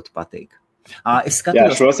ļoti, ļoti patīk. Es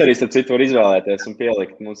skatījos... Jā, šos arī starp citu var izvēlēties un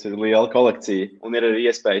pielikt. Mums ir liela kolekcija un ir arī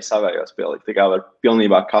iespēja savējos pielikt. Tā kā var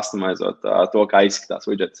pilnībā customizot to, kā izskatās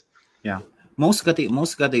widgets. Jā. Mūsu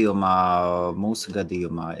gadījumā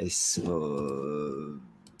es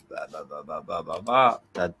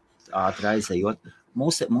tad ātri aizejot.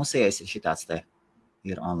 Mūsējais ir šitāds te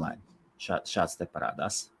ir online. Šāds te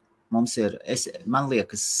parādās. Mums ir, man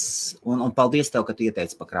liekas, un paldies tev, ka tu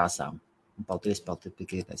ieteici pa krāsām. Un paldies, ka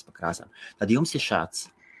ieteici pa krāsām. Tad jums ir šāds.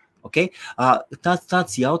 Okay?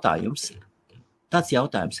 Tāds jautājums,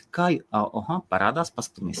 kā, parādās,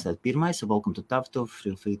 paskatāmies, tad pirmais, welcome to tawk.to,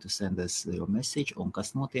 feel free to send us your message, un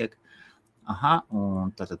kas notiek?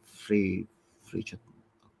 Un tātad free chat,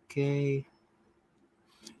 ok.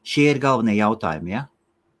 Šie ir galvenie jautājumi, ja?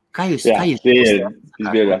 Kā jūs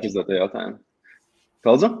visbiežāk uzdotie jautājumi.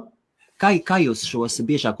 Paldu? Kā jūs šos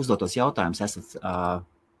biežāk uzdotos jautājumus esat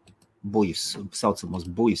saucamos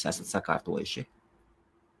bujus esat sakārtojuši?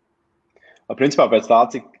 Principā pēc tā,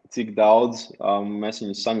 cik daudz mēs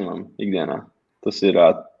viņus saņemam ikdienā. Tas ir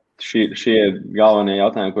šie galvenie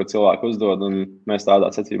jautājumi, ko cilvēki uzdod, un mēs tādā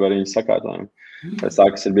secībā arī viņus sakārtojam. Pēc tā,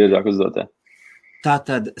 kas ir biežāk uzdotie.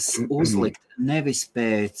 Tātad uzlikt nevis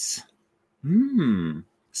pēc,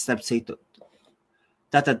 starp citu,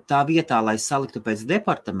 tātad tā vietā, lai saliktu pēc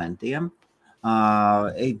departamentiem,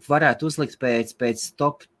 varētu uzlikt pēc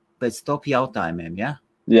top jautājumiem, ja?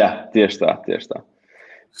 Jā, tieši tā.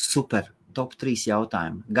 Super, top 3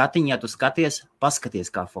 jautājumi. Gatiņ, ja tu skaties,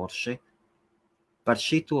 paskaties kā forši. Par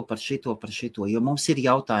šito, jo mums ir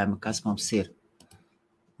jautājumi, kas mums ir.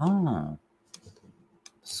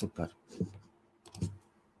 Super.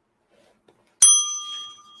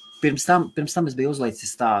 Pirms tam es biju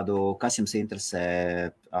uzlicis tādu, kas jums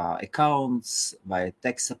interesē, accounts vai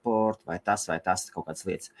tech support vai tas kaut kādas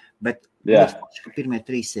lietas. Bet pirmie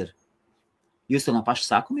 3 ir. Jūs to no paša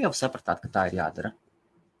sākuma jau sapratāt, ka tā ir jādara?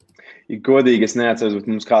 Godīgi es neatceros, bet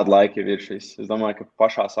mums kādu laiku jau ir šis. Es domāju, ka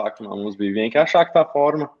pašā sākumā mums bija vienkāršāk tā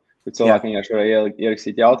forma, ka cilvēki vienkārši varēja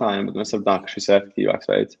ierakstīt jautājumu, bet mēs sapratām, ka šis ir efektīvāks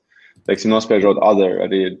veids. Teiksim, nospiežot other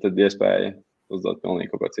arī ir tad iespēja uzdot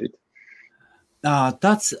pilnīgi kaut ko citu.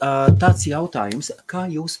 Tāds jautājums, kā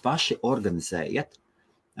jūs paši organizējat?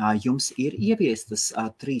 Jums ir ieviestas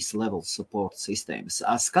 3 level support sistēmas.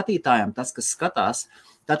 Skatītājiem tas, kas skatās,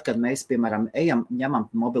 tad, kad mēs, piemēram, ņemam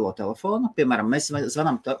mobilo telefonu, piemēram, mēs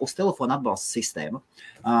zvanām uz telefonu atbalsta sistēmu.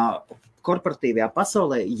 Korporatīvajā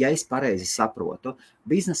pasaulē, ja es pareizi saprotu,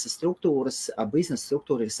 biznesa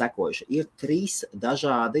struktūra ir sekojuša. Ir 3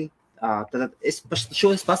 dažādi. Tad es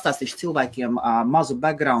pastāstīšu cilvēkiem mazu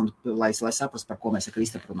background, lai saprastu, par ko mēs ar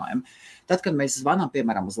Kristapu runājam. Tad, kad mēs zvanām,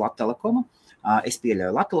 piemēram, uz Latvtelekomu, es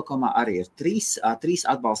pieļauju Latvtelekomā arī ir 3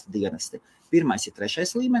 atbalsta dienesti. Pirmais ir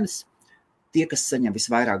 3. līmenis, tie, kas saņem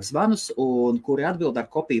visvairāk zvanus un kuri atbild ar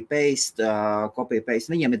copy-paste,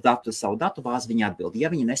 viņiem ir savu datu bāzi, viņi atbild. Ja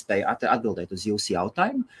viņi nespēja atbildēt uz jūsu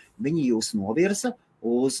jautājumu, viņi jūs novirza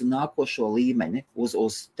uz nākošo līmeni,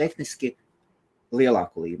 uz tehniski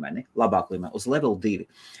lielāku līmeni, labāku līmeni, uz level 2.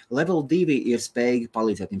 Level 2 ir spējīgi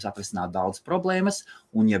palīdzēt jums atrisināt daudz problēmas,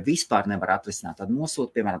 un ja vispār nevar atrisināt, tad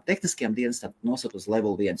nosūt, piemēram, tehniskiem dienas, tad nosūt uz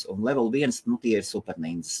level 1. Un level 1, tie ir super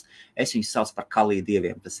ninjas. Es viņus sauc par kalī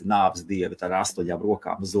dieviem, tas ir nāves dievi, ar 8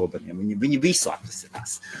 rokām uz zobeniem. Viņi visu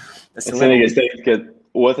atrisinās. Es teiktu, ka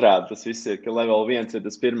otrādi tas viss ir, ka level 1 ir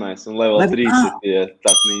tas pirmais, un level 3 ir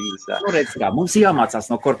tās ninjas. Nu, redz kā, mums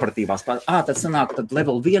jāmācās no korporatīvās. Tad sanāk, tad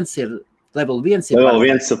level 1 ir Level 1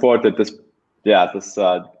 support ir tas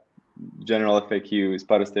general FAQ,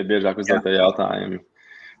 parasti ir biežāk uzdotie jautājumi.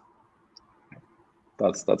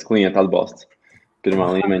 Tāds klienta atbalsts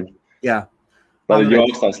pirmā līmeņa. Jā. Tad jo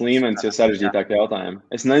augstās līmenis, jo sarežģītāk jautājumi.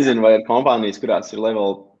 Es nezinu, vai ir kompānijas, kurās ir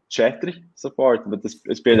level 4 support, bet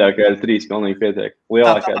es pieļauju, ka ir 3 pilnīgi pietiek.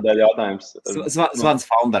 Lielākā daļa jautājums. Zvans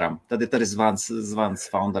founderam. Tad ir arī zvans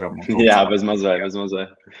founderam. Jā, bez mazai.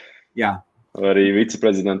 Jā. Arī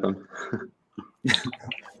viceprezidentam.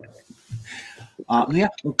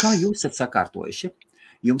 Un kā jūs esat sakārtojuši?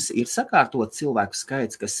 Jums ir sakārtot cilvēku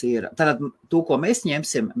skaits, kas ir... Tad to, ko mēs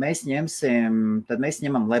ņemsim, tad mēs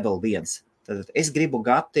ņemam level 1. Tad es gribu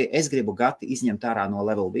gati izņemt ārā no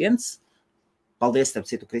level 1. Paldies,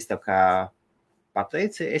 starp citu, Kristap, kā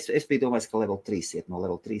pateici. Es biju domājis, ka level 3 iet no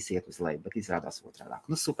level 3 iet uz leju, bet izrādās otrādāk.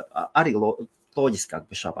 Nu, super. Arī loģiskāk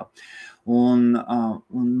bez šāpām. Un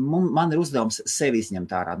man ir uzdevums sevi izņemt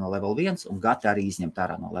ārā no level 1 un gati arī izņemt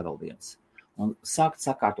ārā no level 1. un sākt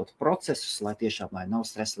sakārtot procesus, lai tiešām, lai nav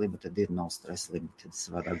stresa limita, tad ir nav stresa limita, tad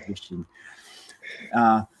savādāk bišķiņi.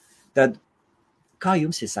 Tad, kā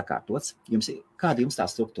jums ir sakārtots? Kāda jums tā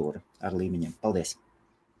struktūra ar līmeņiem? Paldies!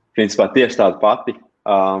 Principā tieši tāda pati.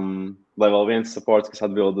 Level 1 supports, kas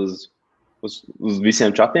atbild uz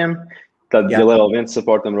visiem čatiem, tad, ja level 1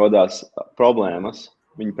 supportam rodās problēmas,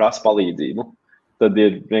 viņi prasa palīdzību, tad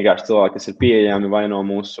ir vienkārši cilvēki, kas ir pieejami vai no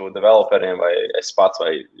mūsu developeriem, vai es pats,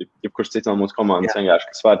 vai jebkurš cits no mūsu komandas vienkārši,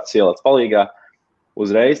 kas var ielēt palīgā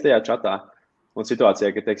uzreiz tajā čatā. Un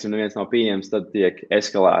situācijā, ka, teiksim, neviens nav pieejams, tad tiek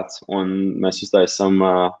eskalēts, un mēs uztaisam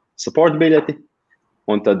support biļeti,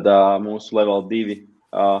 un tad mūsu level 2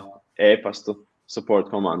 e-pastu support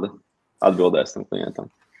komanda atbildēs tam klientam.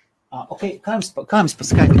 Okay. Kā jums pa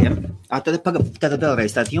skaitļiem? Tad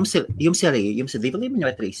vēlreiz, tātad jums ir 2 līmeņi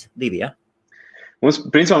vai 3? 2, ja?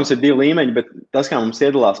 Principā mums ir 2 līmeņi, bet tas, kā mums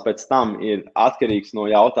iedalās pēc tam, ir atkarīgs no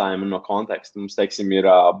jautājuma un no konteksta. Mums, teiksim, ir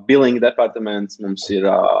billing departaments, mums ir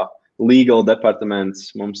legal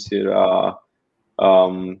departaments, mums ir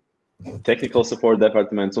technical support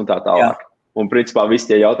departaments un tā tālāk. Un, principā,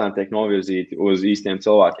 visi tie jautājumi tiek novirzīti uz īstiem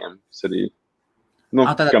cilvēkiem, kas arī,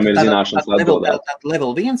 kam ir zināšanas atbildēt. Tad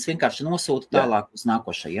level 1 vienkārši nosūta tālāk uz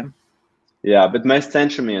nākošajiem. Jā, bet mēs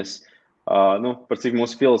cenšamies, par cik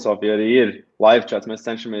mūsu filosofija arī ir live chats, mēs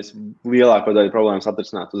cenšamies lielāko daļu problēmas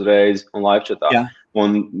atrisināt uzreiz un live chatā. Jā.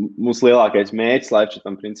 Un mūsu lielākais mērķis live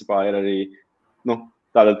chatam, principā, ir arī,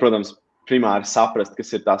 tātad, protams, primāri saprast,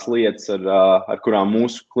 kas ir tās lietas, ar kurām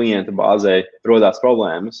mūsu klienta bāzē rodās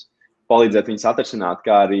problēmas, palīdzēt viņus atrisināt,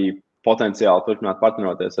 kā arī potenciāli turpināt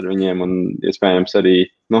partneroties ar viņiem un iespējams arī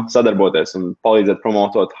sadarboties un palīdzēt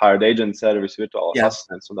promotot hired agent service, virtuālās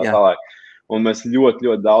asistents un tā tālāk. Un mēs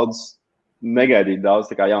ļoti daudz, negaidīt daudz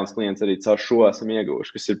tā kā jauns klients arī caur šo esam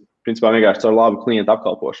ieguvuši, kas ir principā vienkārši caur labu klientu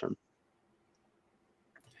apkalpošanu.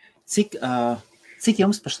 Cik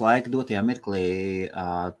jums pašlaik dotajā mirklī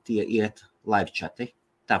tie iet live chati?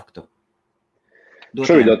 tawk.to?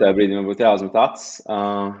 Šobrīd dotajā brīdī man būtu jāuzmet acis.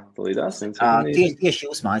 Tieši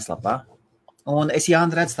jūsu mājaslapā. Un es,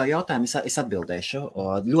 Jāni, redzu tā jautājumu, es atbildēšu.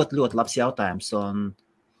 Ļoti labs jautājums. Un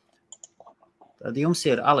tad jums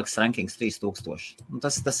ir Alex Rankings 3000.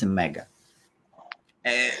 Tas ir mega.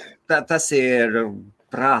 Tas ir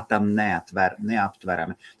prātam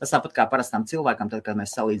neaptverami. Tas tāpat kā parastam cilvēkam, tad, kad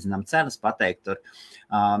mēs salīdzinām cenas, pateikt, tur,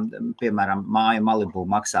 piemēram, māja Malibu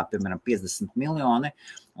maksā, piemēram, 50 miljoni,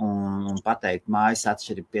 un pateikt, mājas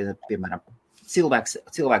atšķiri, piemēram,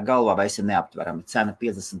 cilvēku galvā vai ir neaptverami. Cena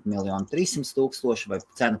 50 miljoni 300 tūkstoši vai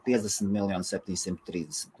cena 50 miljoni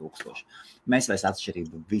 730 tūkstoši. Mēs vairs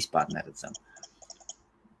atšķirību vispār neredzam.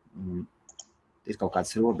 Ir kaut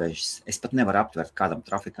kādas robežas. Es pat nevaru aptvert, kādam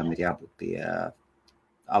trafikam ir jābūt pie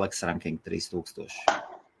Alex Ranking 3000.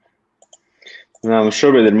 Mums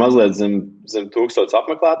šobrīd ir mazliet zem 1000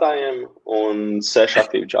 apmeklētājiem un 6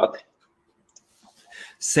 aktīvi čati.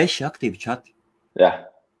 6 aktīvi čati? Jā.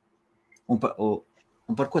 Un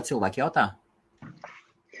par ko cilvēki jautā?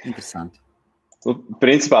 Interesanti.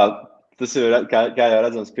 Principā, tas ir, kā jau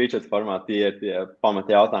redzams, pre-chat formā, tie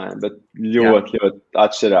pamata jautājumi, bet ļoti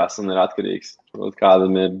atšķirās un ir atkarīgs.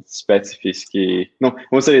 Kādam ir specifiski,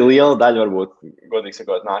 mums arī liela daļa varbūt, godīgi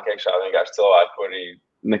sakot, nāk iekšā vienkārši cilvēki, kuri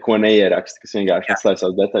neko neieraksta, kas vienkārši atslēj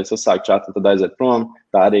savas detaļas, uzsāk čatu un tad aiziet prom.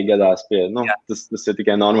 Tā arī gadās pie, tas ir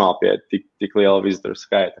tikai normāli pie tik liela vizitoru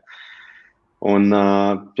skaita. Un,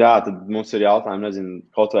 tad mums ir jautājumi, nezinu,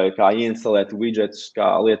 kaut vai kā ieinstalēt widgetus,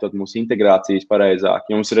 kā lietot mūsu integrācijas pareizāk.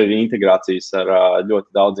 Jums ir arī integrācijas ar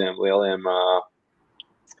ļoti daudziem lielām,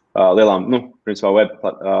 principā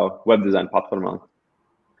web design platformām.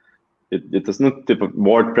 Ir tas, tipa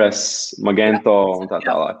WordPress, Magento un tā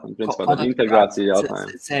tālāk. Un, principā, tā integrācija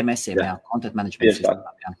jautājumi. CMS-iem, content management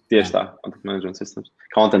sistēmām. Tieši tā,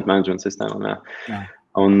 content management sistēmām, jā.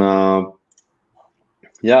 Un,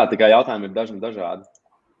 tikai jautājumi ir dažādi.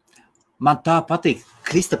 Man tā patīk,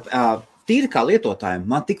 Kristap, tīri kā lietotājiem,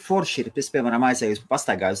 man tik forši ir, es, piemēram, aizēju,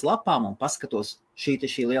 pastaigāju uz lapām un paskatos šī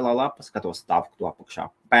lielā lapa, skatos tawk.to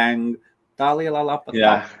apakšā. Bang! Tā lielā lapa,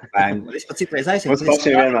 bang! Es pat citreiz aizēju. Mums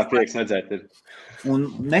pašiem vienmēr prieks redzēt ir. Un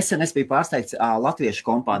nesen es biju pārsteigts latviešu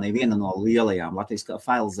kompānija, viena no lielajām, Latvijas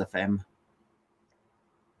Files FM.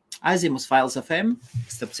 Aizējum uz Files FM,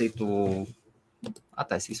 starp citu,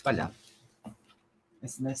 attaisīs vaļā.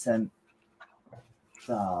 Es nesen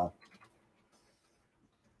tā.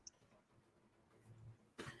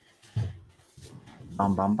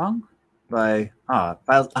 Bam. Vai,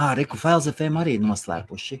 Riku Files FM arī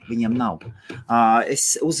noslēpuši, viņiem nav.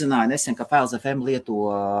 Es uzzināju nesen, ka Files FM lieto,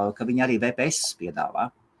 ka viņi arī VPS piedāvā.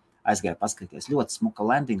 Aizgāju paskatīties, ļoti smuka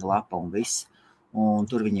landing lapa un viss. Un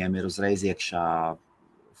tur viņiem ir uzreiz iekšā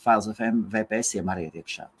Files of VPS-iem arī ir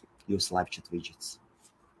iekšā, jūsu live chat widgets.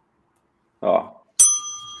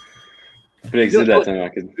 Prieks dzirdēt,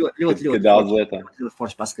 kad daudz lietā. Ļoti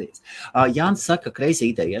forši paskatīties. Jānis saka, ka crazy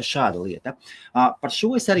ideja, šāda lieta. Par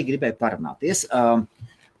šo es arī gribēju parunāties.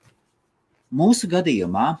 Mūsu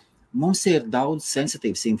gadījumā mums ir daudz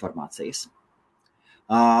sensitīvas informācijas.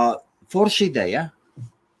 Forša ideja.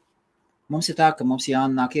 Mums ir tā, ka mums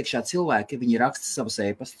jānāk iekšā cilvēki, viņi raksta savus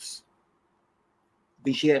e-pastus.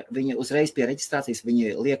 Viņi uzreiz pie reģistrācijas,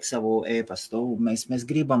 viņi liek savu e-pastu. Mēs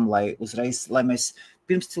gribam, lai mēs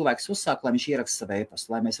pirms cilvēks uzsāk, lai viņš ieraksta savu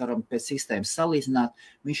e-pastu, lai mēs varam pēc sistēmas salīdzināt,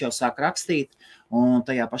 viņš jau sāk rakstīt, un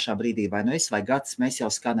tajā pašā brīdī vai es vai Gads, mēs jau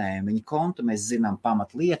skanējam viņa kontu, mēs zinām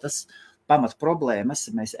pamatlietas, pamat problēmas,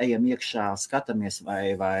 mēs ejam iekšā, skatāmies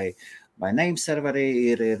vai name serveri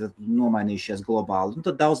ir nomainījušies globāli. Un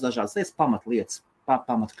tad daudz dažādas lietas, pamatlietas,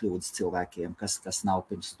 pamatkļūdas cilvēkiem, kas nav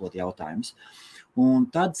pirms dot jautājumus. Un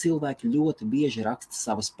tad cilvēki ļoti bieži raksta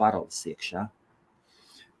savas paroles iekšā.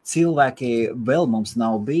 Cilvēki vēl mums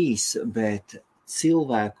nav bijis, bet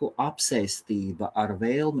cilvēku apsēstība ar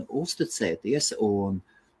vēlmi uzticēties un,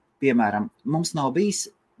 piemēram, mums nav bijis,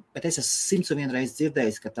 bet es esmu 101 reizes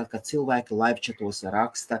dzirdējis, ka tad, kad cilvēki live chatos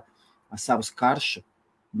raksta savus karšu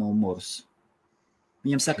numurus,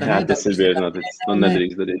 viņam saka, tas ir bieži noticis, to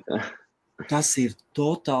nedrīkst darīt. Tas ir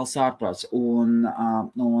totāls ārprāts un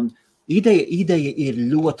ideja ir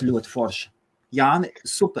ļoti, ļoti forša. Jāni,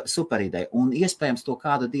 super ideja. Un iespējams to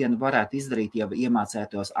kādu dienu varētu izdarīt, ja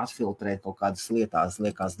iemācētos atfiltrēt kaut kādas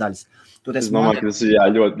liekās daļas. Es domāju, ka tas ir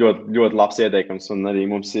ļoti, ļoti, ļoti labs ieteikums. Un arī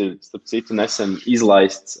mums ir, starp citu, nesen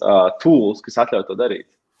izlaists tools, kas atļauj to darīt.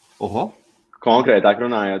 Konkrētāk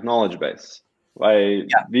runājot knowledge base. Vai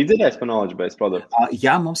bija dzirdējis par knowledge base produktu?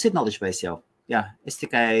 Jā, mums ir knowledge base jau. Jā, es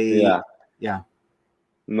tikai... Jā.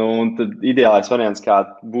 Nu, un tad ideālais variants, kā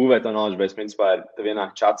būvēt to knowledge base, principā ir tev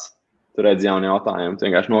ienāk čats, tu redzi jaunu jautājumu, tu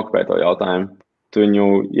vienkārši nokopē to jautājumu. Tu viņu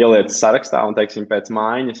ieliec sarakstā un, teiksim, pēc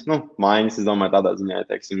mājiņas, mājiņas, es domāju, tādā ziņā,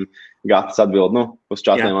 teiksim, Gatis atbild, uz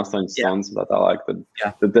čatiem 8 stundas un tā tālāk.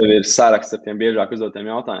 Tad tev ir saraksts ar tiem biežāk uzdotiem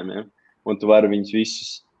jautājumiem, un tu vari viņus visus,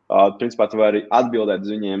 principā, tu vari atbildēt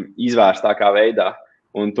uz viņiem izvērstākā veidā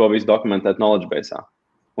un to visu dokumentēt knowledge base'ā.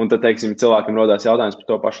 Un tad, teiksim, cilvēkam rodās jautājums par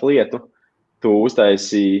to pašu lietu, tu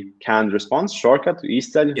uztaisi canned response, shortcut,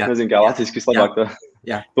 izceļ, nezinu, kā latviski vislabāk to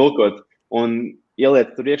tulkot, un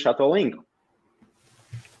ieliet tur iekšā to linku.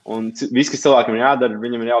 Un viss, kas cilvēkam jādara,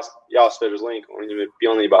 viņam ir jāuzspiež uz linku, un viņam ir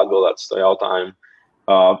pilnībā atbildēts uz to jautājumu.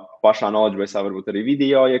 Pašā knowledge base'ā varbūt arī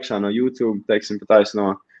video iekšā no YouTube, teiksim,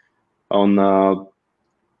 pataisno. Un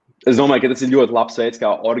es domāju, ka tas ir ļoti labs veids,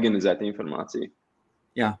 kā organizēt informāciju.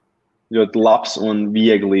 Jā. Ļoti labs un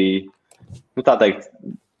viegli, tā teikt,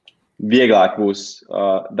 vieglāk būs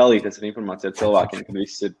dalīties ar informāciju ar cilvēkiem, kad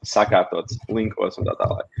viss ir sakārtots linkos un tā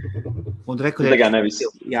tālāk. Un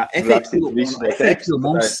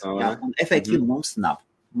efektīvu mums nav.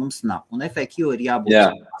 Un efektīvu ir jābūt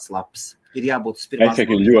pirmās lapas. Ir jābūt pirmās lapas.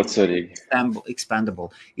 Efektīvu ir ļoti svarīgi. Expandable.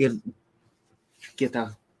 Ir tā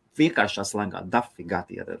vienkāršā slēngā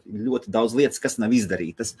dafigāti, ir ļoti daudz lietas, kas nav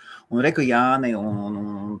izdarītas. Un Jāni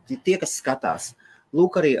un tie, kas skatās,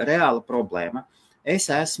 lūk arī reāla problēma. Es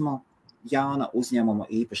esmu jauna uzņēmuma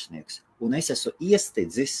īpašnieks, un es esmu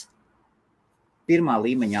iestidzis pirmā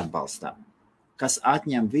līmeņa atbalstā, kas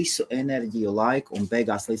atņem visu enerģiju, laiku un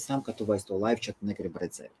beigās līdz tam, ka tu vairs to live chatu negribi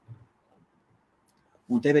redzēt.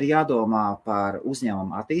 Un tev ir jādomā par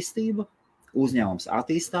uzņēmumu attīstību, uzņēmums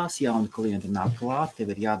attīstās, jauni klienti nāk klāt,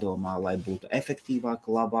 tev ir jādomā, lai būtu efektīvāk,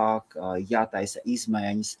 labāk, jātaisa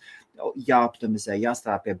izmaiņas, jāoptimizē,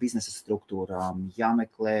 jāstrādā pie biznesa struktūrām,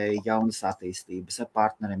 jāmeklē jaunas attīstības ar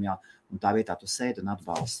partneriem, un tā vietā tu sēdi un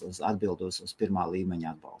atbildos uz pirmā līmeņa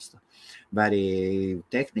atbalsta. Vai arī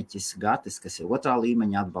tehniķis Gatis, kas ir otrā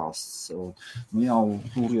līmeņa atbalsts,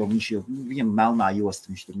 viņam melnā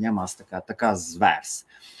josta, viņš tur ņemās tā kā zvērs.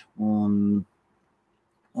 Un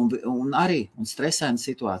arī stresaina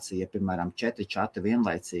situācija, ja, piemēram, 4 čati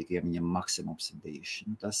vienlaicīgi, ja viņam maksimums ir bijuši.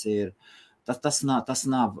 Tas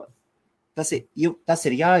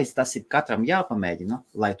ir katram jāpamēģina,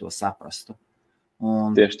 lai to saprastu.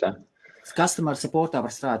 Tieši tā. Customer supportā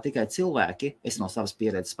var strādāt tikai cilvēki. Es no savas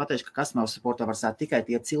pieredzes pateikšu, ka customer supportā var strādāt tikai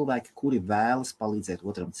tie cilvēki, kuri vēlas palīdzēt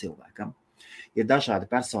otram cilvēkam. Ir dažādi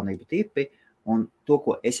personību tipi un to,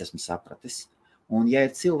 ko es esmu sapratis. Un ja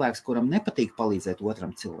ir cilvēks, kuram nepatīk palīdzēt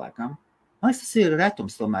otram cilvēkam, man liekas, tas ir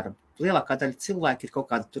retums tomēr. Lielākā daļa cilvēki ir kaut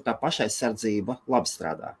kāda tā pašaizsardzība, labi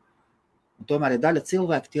strādā. Un tomēr ir daļa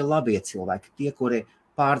cilvēki, tie labie cilvēki, tie, kuri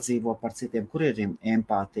pārdzīvo par citiem, kuri ir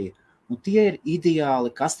empātija. Un tie ir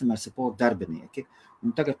ideāli customer support darbinieki.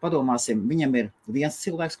 Un tagad padomāsim, viņam ir viens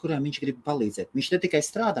cilvēks, kuram viņš grib palīdzēt. Viņš ne tikai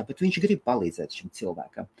strādā, bet viņš grib palīdzēt šim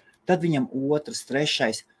cilvēkam. Tad viņam otrs,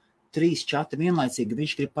 trešais, 3, 4 vienlaicīgi,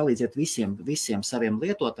 viņš grib palīdzēt visiem saviem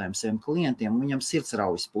lietotājiem, saviem klientiem, un viņam sirds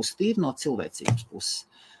raujas puses, tīri no cilvēcības puses.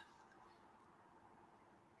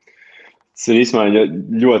 Tas ir īstenībā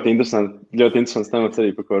ļoti interesants temats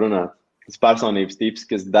arī, par ko runāt. Tas personības tips,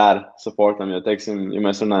 kas dara supportam, jo, teiksim, ja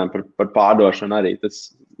mēs runājam par pārdošanu arī,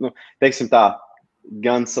 tas, teiksim tā,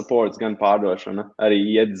 gan supports, gan pārdošana arī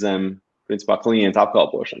iet zem, principā, klienta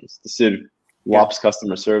apkalpošanas. Tas ir labs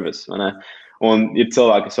customer service, vai ne? Un ir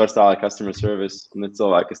cilvēki, kas var stāvēt customer service, un ir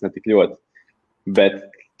cilvēki, kas netik ļoti. Bet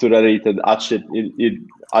tur arī tad ir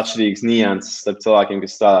atšķirīgas nianses starp cilvēkiem,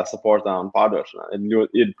 kas strādā supportā un pārdošanā.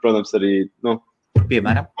 Ir, protams, arī,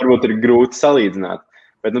 piemēram, varbūt ir grūti salīdzināt.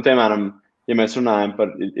 Bet, piemēram, ja mēs runājam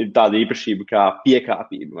par, ir tāda īpašība kā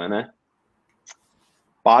piekāpība, vai ne?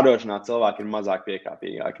 Pārdošanā cilvēki ir mazāk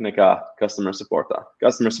piekāpīgāki nekā customer supportā.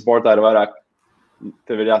 Customer supportā ir vairāk,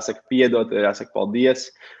 tev ir jāsaka piedot, tev ir jāsaka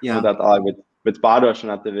paldies, un tā tālāk, bet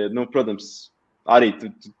pārdošanā tev ir, protams, arī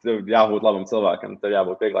tev jābūt labam cilvēkam, tev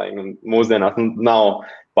jābūt pieklājīgam. Mūsdienās nav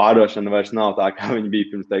pārdošana vairs nav tā, kā viņi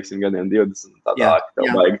bija pirms, teiksim, gadiem 20. Tā tālāk,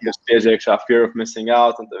 tev vajag spiežiekšā fear of missing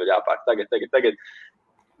out, un tev ir jāpērk tagad.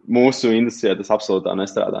 Mūsu industrijā tas absolūtā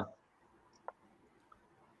nestrādā.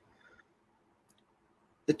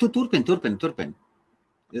 Tu turpini.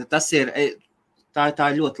 Tas ir, tā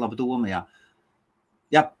ir ļoti laba doma, jā.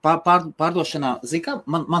 Jā, pārdošanā, zini kā,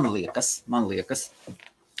 man liekas,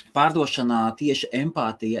 pārdošanā tieši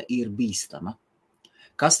empātija ir bīstama.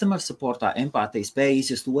 Customer supportā empātija spēja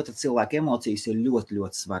izjust otra cilvēka emocijas ir ļoti,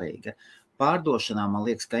 ļoti svarīga. Pārdošanā, man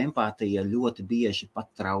liekas, ka empātija ļoti bieži pat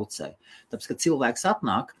traucē. Tāpēc, kad cilvēks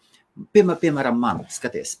atnāk, piemēram,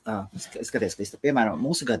 skaties, Krista, piemēram,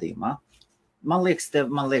 mūsu gadījumā, man liekas,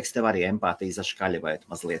 tev arī empātija zaškaļa vai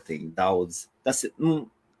mazliet daudz. Tas ir,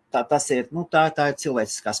 tā ir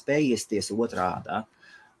cilvēciskā spēja iesties otrādā.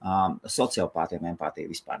 Sociopātiem empātija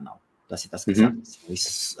vispār nav. Tas ir tas, kas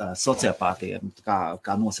visas sociopātiem,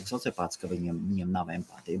 kā nosaka sociopāts, ka viņiem nav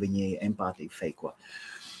empātija. Viņi empātiju feiko.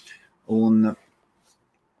 Un,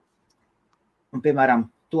 piemēram,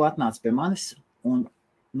 tu atnāc pie manis, un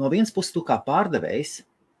no vienas puses tu kā pārdevējs,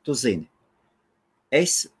 tu zini,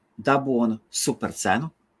 es dabūnu super cenu,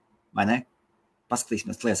 vai ne?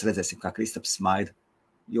 Paskatīsimies, redzēsim, kā Kristaps smaida.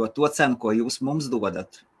 Jo to cenu, ko jūs mums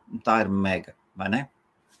dodat, tā ir mega, vai ne?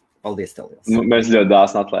 Paldies tev liels. Mēs ļoti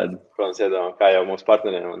dāsni atlaidam, protams, iedomājam, kā jau mūsu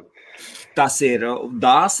partneriem. Tas ir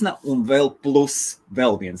dāsna un vēl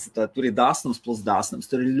viens. Tur ir dāsnums plus dāsnums.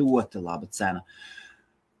 Tur ir ļoti laba cena.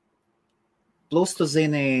 Plus tu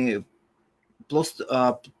zini,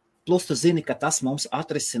 ka tas mums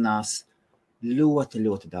atrisinās ļoti,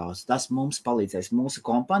 ļoti daudz. Tas mums palīdzēs. Mūsu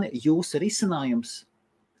kompānija, jūsu risinājums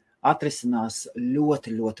atrisinās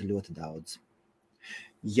ļoti, ļoti, ļoti daudz.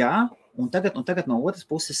 Jā, un tagad no otras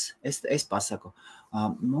puses es pasaku,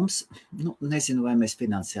 mums, nezinu, vai mēs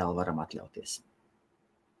finansiāli varam atļauties.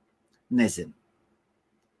 Nezinu.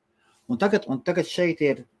 Un tagad šeit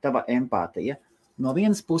ir tava empātija. No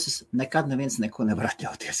vienas puses nekad neviens neko nevar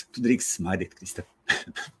atļauties. Tu drīkst smaidīt, Krista.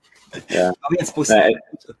 No vienas puses.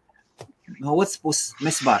 No otras puses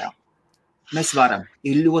mēs varam.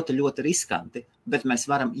 Ir ļoti, ļoti riskanti, bet mēs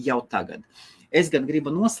varam jau tagad. Es gan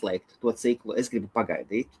gribu noslēgt to ciklu, es gribu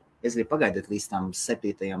pagaidīt līdz tam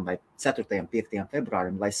 7. vai 4. 5.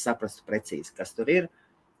 februārim, lai saprastu precīzi, kas tur ir,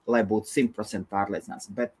 lai būtu 100% pārliecināts.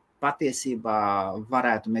 Bet patiesībā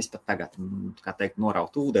varētu mēs pat tagad, kā teikt,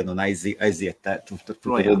 noraut ūdeni un aiziet tur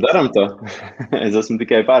projām. Tad daram to. Es esmu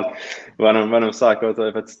tikai pār. Varam sākot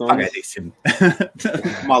vai pēc stundas. Pagaidīsim.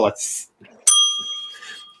 Malacis.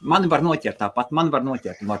 Mani var noķert tāpat, un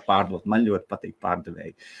var pārdot. Man ļoti patīk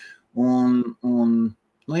pārdevēji.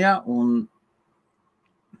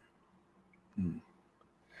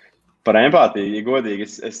 Par empātiju, ja godīgi,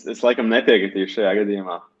 es laikam nepiekritīšu šajā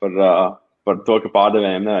gadījumā par to, ka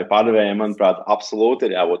pārdevējiem nevajag. Pārdevējiem, manuprāt, absolūti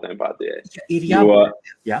ir jābūt empātijai. Ir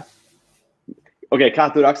jābūt, jā. Okay, kā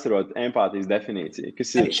tu raksturot empātijas definīciju? Kas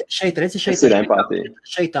ir empātija?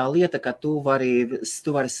 Šeit tā lieta, ka tu vari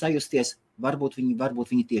sajusties, varbūt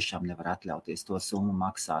viņi tiešām nevar atļauties to summu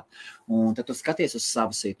maksāt. Un tad tu skaties uz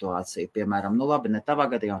savu situāciju, piemēram, labi, ne tavā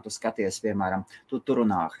gadījumā, tu skaties, piemēram, tu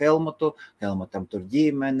runā Helmutam tur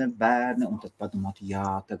ģimene, bērni, un tad padomāt, jā,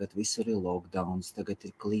 tagad visur ir lockdowns, tagad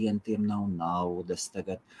ir klientiem nav naudas,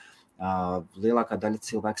 tagad lielākā daļa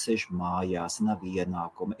cilvēku sēž mājās, nav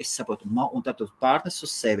ienākumi. Es saprotu, un tad tu pārnes uz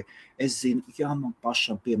sevi. Es zinu, jā, man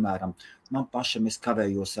pašam es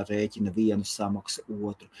kavējos ar rēķina vienu samaksu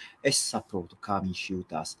otru. Es saprotu, kā viņš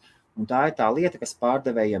jūtās. Un tā ir tā lieta, kas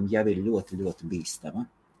pārdevējiem jau ir ļoti, ļoti bīstama.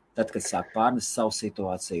 Tad, kad sāk pārnest savu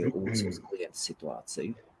situāciju uz klienta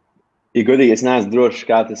situāciju. Ja godīgi, es neesmu drošs,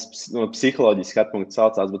 kā tas no psiholoģijas skatu punktu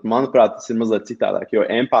saucās, bet manuprāt, tas ir mazliet citādāk, jo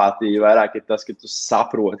empātija vairāk ir tas, ka tu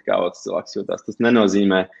saproti, kā otrs cilvēks jūtās. Tas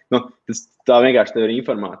nenozīmē, tā vienkārši tev ir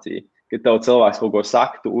informācija, ka tev cilvēks kaut ko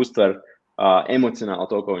saka, tu uztver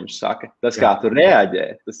emocionāli to, ko viņš saka. Tas, kā tu reaģē,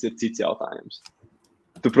 tas ir cits jautājums.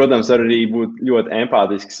 Tu, protams, vari arī būt ļoti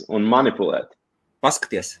empātisks un manipulēt.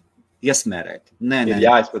 Paskaties, iesmērēt. Nē. Ir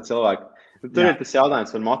jāizpat cilvēku. Tur ir tas jautājums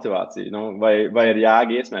par motivāciju. Vai ir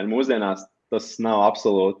jēga iesmērt? Mūsdienās tas nav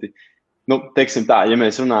absolūti. Teiksim tā, ja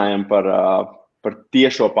mēs runājam par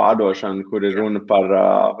tiešo pārdošanu, kur ir runa par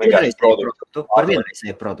vienkārši produktu. Par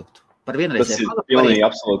vienreizēju produktu. Tas ir pilnīgi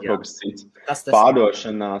absolūti kaut kas cits.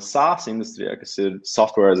 Pārdošana SaaS industrijā, kas ir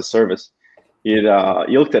software as a service, ir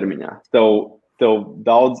ilgtermiņā. Tev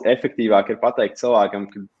daudz efektīvāk ir pateikt cilvēkam,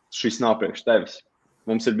 ka šis nav priekš tevis.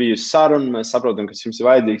 Mums ir bijusi saruna, mēs saprotam, kas jums ir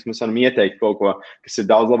vajadzīgs, mēs varam ieteikt kaut ko, kas ir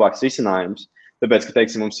daudz labāks risinājums. Tāpēc, ka,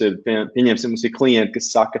 teiksim, mums ir klienti, kas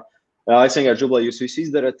saka, es vienkārši gribu, lai jūs visu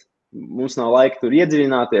izdarat, mums nav laika tur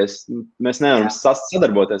iedziļināties, mēs nevaram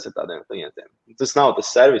sadarboties ar tādiem klientiem. Tas nav tas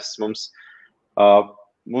servis,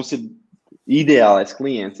 mums ir ideālais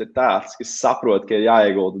klients ir tāds, kas saprot, ka ir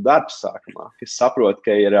jāiegulda darbs sākumā, kas saprot,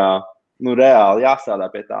 ka ir reāli jāstrādā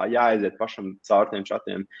pie tā, jāaiziet pašam caur tiem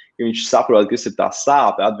čatiem, ka viņš saprot, kas ir tā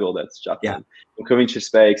sāpe atbildēt uz čatiem, un ka viņš ir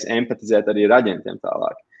spējīgs empatizēt arī ar aģentiem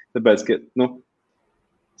tālāk. Tāpēc, ka,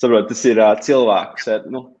 saprot, tas ir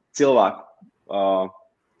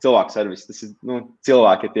cilvēku servis, tas ir,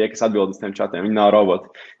 cilvēki ir tie, kas atbild uz tiem čatiem, viņi nav roboti.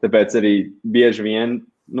 Tāpēc arī bieži vien,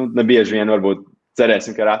 varbūt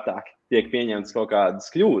cerēsim, ka retāk tiek pieņemtas kaut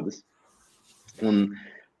kādas kļūdas. Un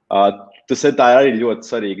tā ir arī ļoti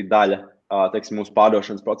svarīga daļa, teiksim, mūsu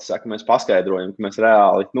pārdošanas procesā, ka mēs paskaidrojam, ka mēs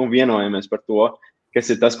reāli vienojamies par to, kas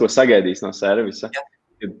ir tas, ko sagaidīs no servisa.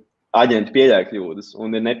 Kad aģenti pieļauj kļūdas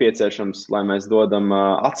un ir nepieciešams, lai mēs dodam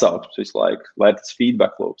atsauksmes visu laiku, lai tas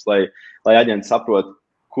feedback loops, lai aģenti saprot,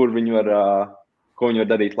 ko viņi var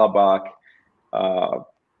darīt labāk,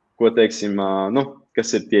 ko, teiksim,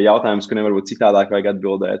 kas ir tie jautājumi, kuriem varbūt citādāk vajag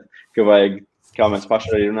atbildēt, ka vajag, kā mēs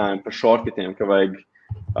paši arī runājam par shortcutiem, ka vajag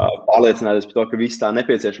pārliecināties par to, ka viss tā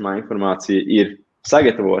nepieciešamā informācija ir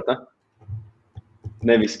sagatavota.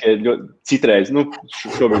 Nevis, ka citreiz,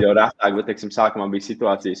 šobrīd jau retāk, bet, teiksim, sākumā bija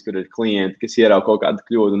situācijas, kur ir klienti, kas ierauga kaut kādu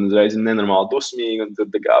kļūdu un uzreiz ir nenormāli dusmīgi un tur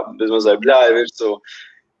bezmazliet bļāja virsū.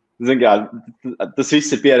 Zin kā, tas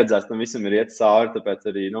viss ir pieredzēts, tam visam ir iet cauri, tāpēc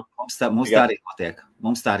arī, Mums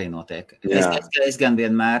tā arī notiek. Es gan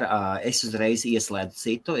vienmēr, es uzreiz ieslēdzu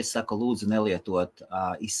citu, es saku, lūdzu nelietot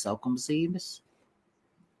izsaukumzīmes.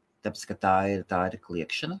 Tāpēc, ka tā ir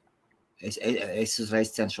kliekšana. Es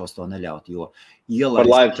uzreiz cenšos to neļaut, jo par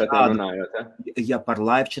live chatiem runājot, ja par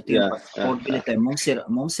live chatiem, par biļetēm,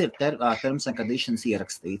 mums ir terms and conditions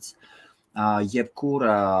ierakstīts.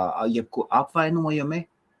 Jebkura apvainojumi,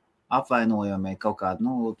 kaut kāda,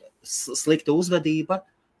 slikta uzvedība,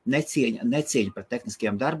 necieņa pret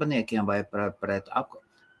tehniskiem darbiniekiem vai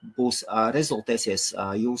būs rezultēsies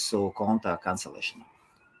jūsu kontā kancelēšanā.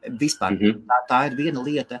 Vispār, tā ir viena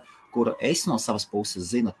lieta, kuru es no savas puses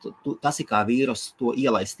zinu, tas ir kā vīrus to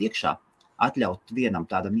ielaist iekšā, atļaut vienam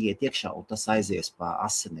tādam iet iekšā, un tas aizies pa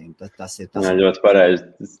asinīm. Tas ir tas. Jā, ļoti pareizi.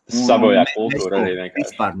 Tas sabojā kultūru arī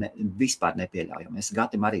vienkārši. Vispār nepieļaujam. Es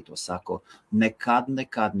Gatim arī to saku. Nekad,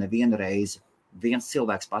 nevienu reizi. Viens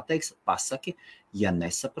cilvēks pateiks, pasaki, ja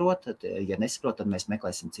nesaprot, tad mēs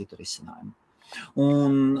meklēsim citu risinājumu.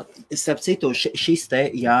 Un, starp citu, šis te,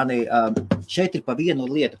 Jāni, šeit ir pa vienu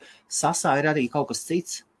lietu. Sasā ir arī kaut kas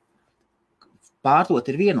cits. Pārdot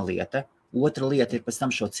ir viena lieta, otra lieta ir pēc tam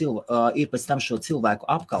šo cilvēku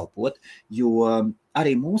apkalpot, jo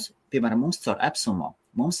arī piemēram, mums caur Epsumo,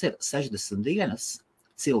 mums ir 60 dienas,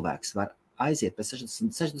 cilvēks var aiziet, pēc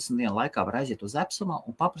 60 dienu laikā var aiziet uz Epsumo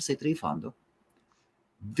un paprasīt refundu.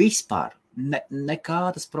 Vispār.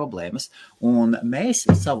 Nekādas problēmas, un mēs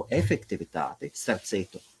savu efektivitāti, starp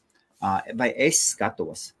citu, vai es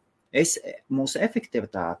skatos, mūsu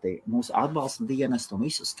efektivitāti, mūsu atbalsta dienestu un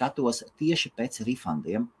visu skatos tieši pēc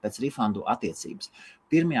refundiem, pēc refundu attiecības.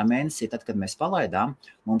 Pirmajā mēnesī, tad, kad mēs palaidām,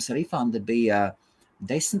 mums refundi bija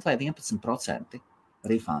 10 vai 11%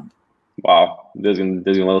 refundi. Wow, diezgan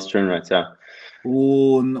liels churn rates, jā.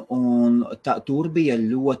 Un tur bija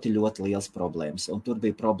ļoti, ļoti liels problēmas, un tur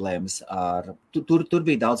bija problēmas tur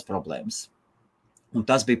bija daudz problēmas, un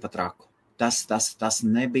tas bija pat raku. Tas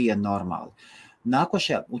nebija normāli.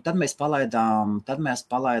 Nākošajā, un tad mēs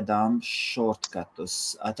palaidām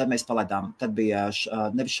shortcutus, tad bija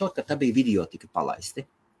nevis shortcut, tad bija video tika palaisti.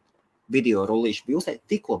 video rullīši bija uztaisīti,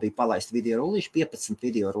 tikko bija palaisti video rullīši, 15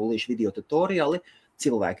 video rullīši, video tutoriāli,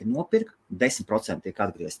 cilvēki nopirka, 10% tiek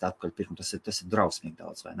atgriezt atpakaļ pirkumu. Tas ir drausmīgi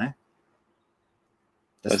daudz, vai ne?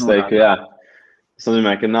 Es teiktu, jā. Tas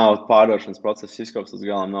nozīmē, ka nav pārdošanas process izkops līdz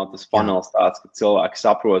galam, nav tas funnels tāds, ka cilvēki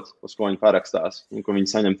saprot, uz ko viņi parakstās, un ka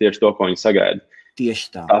viņi saņem tieši to, ko viņi sagaida. Tieši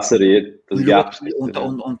tā. Tas arī ir tas gaps.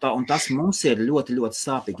 Un tas mums ir ļoti, ļoti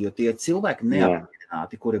sāpīgi, jo tie cilvēki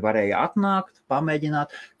neapmierināti, kuri varēja atnākt,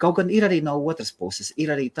 pamēģināt. Kaut gan ir arī no otras puses,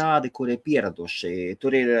 ir arī tādi, kuri ir pieraduši.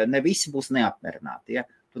 Tur ir, ne visi būs neapmierināti, ja?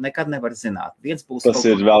 Tu nekad nevari zināt. Tas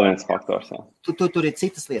ir vēl viens faktors. Jā. Tur ir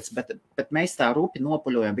citas lietas, bet mēs tā rupi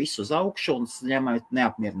nopuļojam visu uz augšu un ņemam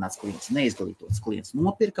neapmierināts klients, neizglītots klients.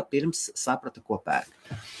 Nopirka pirms saprata, ko pērk.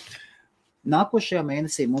 Nākošajā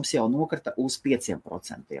mēnesī mums jau nokrita uz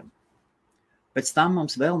 5%. Pēc tam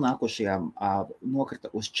mums vēl nākošajā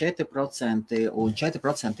nokrita uz 4%, un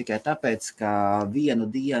 4% tikai tāpēc, ka vienu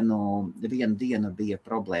dienu bija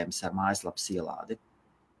problēmas ar mājaslapas ielādi.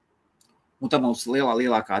 Un tad mums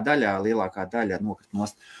lielākā daļa nokrit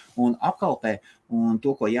nost. Un apkalpē, un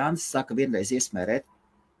to, ko Jānis saka, vienreiz iesmērēt,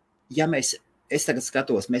 ja es tagad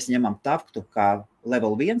skatos, mēs ņemam tawk.to kā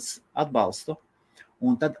level 1 atbalstu,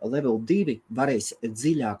 un tad level 2 varēs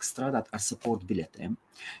dziļāk strādāt ar support biļetēm.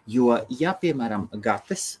 Jo, ja, piemēram,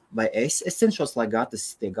 Gates vai es cenšos, lai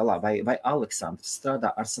Gates tiek galā, vai Aleksandrs strādā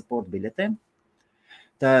ar support biļetēm,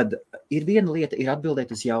 tad ir viena lieta, ir atbildēt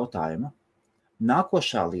uz jautājumu.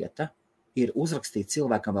 Nākošā lieta ir uzrakstīt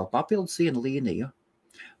cilvēkam vēl papildus vienu līniju,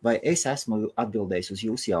 vai es esmu atbildējis uz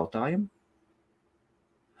jūsu jautājumu,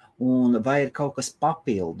 un vai ir kaut kas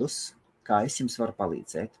papildus, kā es jums varu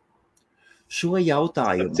palīdzēt. Šo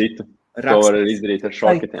jautājumu citu, to var izdarīt ar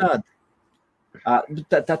shortcutiem.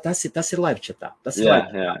 Tas ir live chatā.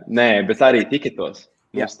 Jā. Nē, bet arī tiketos.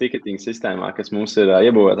 Mums ticketing sistēmā, kas mums ir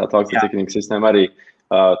iebūvētā tawk.to ticketing sistēma, arī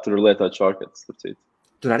tur var lietot shortcuts.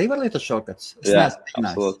 Tur arī var lietot shortcuts? Jā,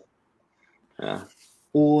 absolūti. Jā.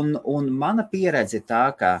 Un mana pieredze ir tā,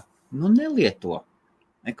 ka nelieto.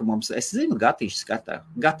 Es zinu, Gatīši skatā.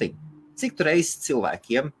 Gati, cik tu reizes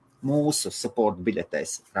cilvēkiem mūsu support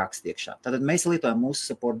biļetēs rakst iekšā? Tātad mēs lietojam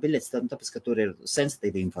mūsu support biļetes, tāpēc, ka tur ir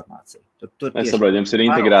sensitīva informācija. Es saprotu, jums ir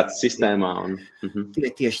integrēta sistēmā.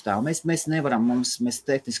 Tieši tā. Mēs nevaram, mēs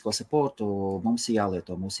tehnisko supportu, mums ir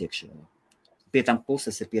jālieto mūsu iekšējo. Pie tam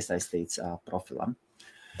puses ir piesaistīts profilam.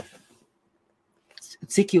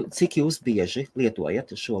 Cik jūs bieži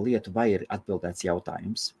lietojat šo lietu, vai ir atbildēts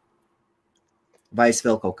jautājums? Vai es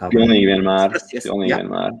vēl kaut kā... Pilnīgi vienmēr.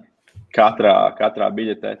 Katrā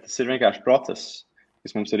biļetē. Tas ir vienkārši process,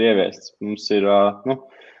 kas mums ir ieviests. Mums ir,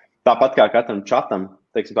 tāpat kā katram čatam,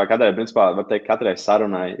 teiksim, tā katrai, principā, var teikt, katrai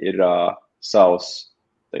sarunai ir savs,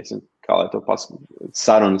 teiksim, kā lai to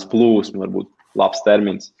sarunas plūsma, varbūt labs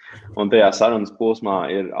termins. Un tajā sarunas plūsmā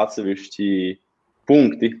ir atsevišķi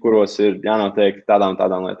punkti, kuros ir jānotiek tādām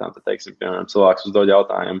lietām. Tad, teiksim, piemēram, cilvēks uzdod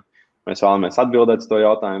jautājumu, mēs vēlamies atbildēt uz to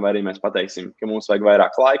jautājumu, vai arī mēs pateiksim, ka mums vajag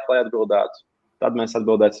vairāk laika, lai atbildētu. Tad mēs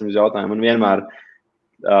atbildēsim uz jautājumu. Un vienmēr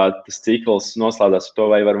tas cikls noslēdzās ar to,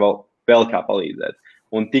 vai var vēl kā palīdzēt.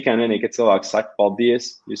 Un tikai un vienīgi, kad cilvēks saka,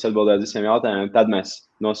 paldies, jūs atbildējat visiem jautājumiem, tad mēs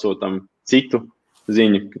nosūtam citu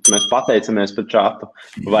ziņu, kad mēs pateicamies par čatu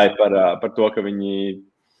vai par to, ka viņi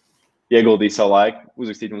ieguldīja savu laiku,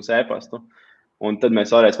 uzrakstīt mums e-pastu. Un tad mēs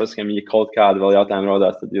varēsim pasakām, ja kaut kāda vēl jautājuma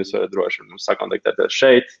rodās, tad jūs varat droši mums sakontaktēties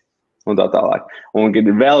šeit un tā tālāk. Un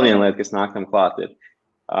vēl viena lieta, kas nāk tam klāt, ir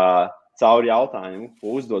caur jautājumu,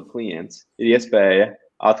 ko uzdod klients, ir iespēja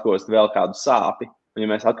atkost vēl kādu sāpi. Un ja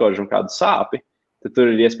mēs atkožam kādu sāpi, tad tur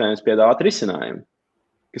ir iespējams piedāvāt risinājumu,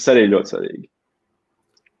 kas arī ir ļoti svarīgi.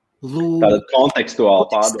 Tātad kontekstuāli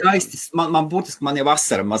pārdomāt. Man būtiski, man jau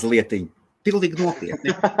vasara mazlietiņa. Pilnīgi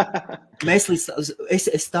nopietni.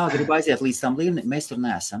 Es tā gribu aiziet līdz tam līmenim, mēs tur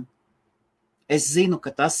neesam. Es zinu, ka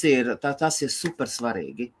tas ir super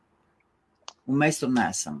svarīgi, un mēs tur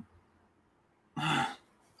neesam.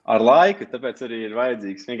 Ar laiku, tāpēc arī ir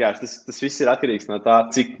vajadzīgs. Vienkārši tas viss ir atkarīgs no tā,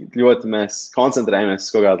 cik ļoti mēs koncentrējamies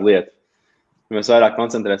uz kaut kādu lietu. Ja mēs vairāk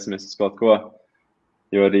koncentrēsimies uz kaut ko,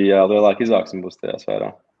 jo arī lielāka izaugsme būs tajā sfērā.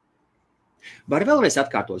 Var vēlreiz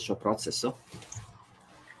atkārtot šo procesu?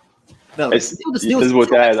 Tas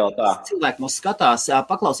būtu jāiedala tā. Cilvēki mums skatās,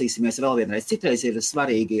 paklausīsimies vēl vienreiz. Citreiz ir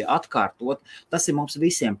svarīgi atkārtot. Tas ir mums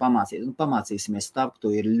visiem pamācīsimies.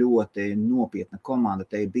 Tawk.to ir ļoti nopietna komanda,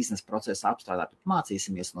 te ir biznesa procesa apstrādāt.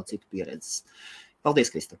 Mācīsimies no citu pieredzes.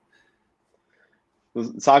 Paldies, Kristap.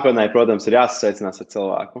 Sākotnēji, protams, ir jāsasveicinās ar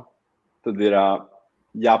cilvēku. Tad ir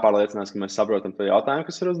jāpārliecinās, ka mēs saprotam to jautājumu,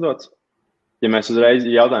 kas ir uzdots. Ja mēs uzreiz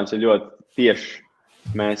jautājums ir ļoti tieši,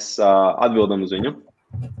 mēs atbildam uz viņu.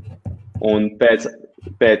 Un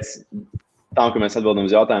pēc tam, ka mēs atbildam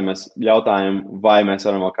uz jautājumu, mēs jautājam, vai mēs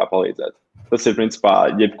varam vēl kā palīdzēt. Tas ir, principā,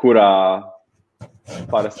 jebkurā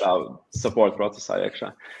parastā support procesā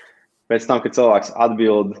iekšā. Pēc tam, kad cilvēks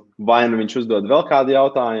atbild, vai nu viņš uzdod vēl kādu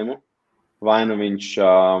jautājumu, vai nu viņš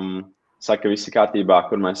saka, viss ir kārtībā,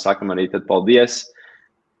 kur mēs sakam arī tad paldies,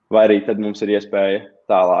 vai arī tad mums ir iespēja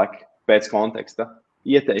tālāk pēc konteksta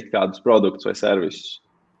ieteikt kādus produktus vai servisus.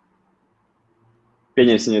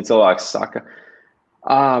 Pieņemsim, ja cilvēks saka,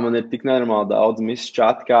 man ir tik nenormāli daudz miss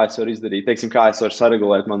čati, kā es varu izdarīt, teiksim, kā es varu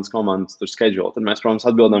saregulēt manas komandas tur schedule. Tad mēs, protams,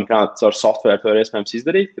 atbildam, kā caur software to ir iespējams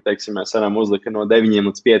izdarīt, ka, teiksim, mēs varam uzlikt no 9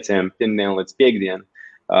 līdz 5, pirmdien līdz piekdien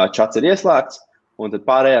čats ir ieslēgts, un tad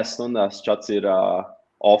pārējās stundās čats ir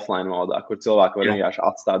offline modā, kur cilvēki var vienkārši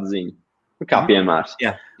atstāt ziņu. Kā piemērs.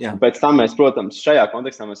 Jā. Un pēc tam mēs, protams, šajā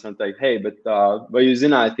kontekstā mēs varam teikt, hei, bet vai jūs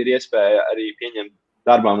zināt, ka ir iespēja arī pieņemt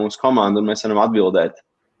darbā mūsu komandu, un mēs varam atbildēt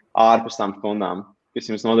ārpus tām stundām, kas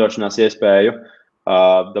jums nodrošinās iespēju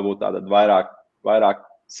dabūt tātad vairāk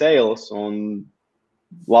sales un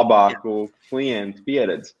labāku klientu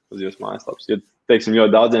pieredzi uz jūsu mājaslapas. Jo, teiksim,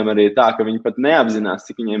 ļoti daudziem arī ir tā, ka viņi pat neapzinās,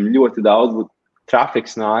 cik viņiem ļoti daudz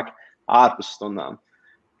trafiks nāk ārpus stundām.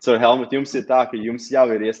 Helmut, jums ir tā, ka jums jau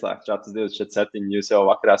ir ieslēgts čats 24/7, jūs jau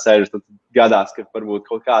vakarā sēžat, tad gadās, ka varbūt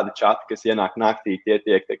kaut kādi čati, kas ienāk naktī, tie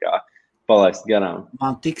tiek tā kā palaist garām.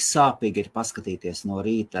 Man tik sāpīgi ir paskatīties no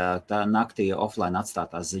rīta, tā naktī offline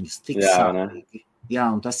atstātās ziņas. Tik sāpīgi. Jā,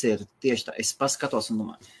 un tas ir tieši tā. Es paskatos un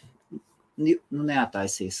domāju,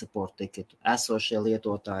 neataisīja support tiketu, esošie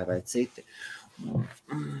lietotāji vai citi.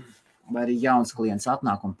 Vai arī jauns klients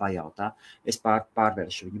atnāk un pajautā. Es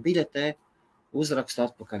pārvēršu viņu biļetē, uzrakstu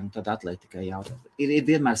atpakaļ un tad atliek tikai jautāt. Ir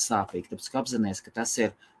vienmēr sāpīgi, tāpēc, ka apzināties, ka tas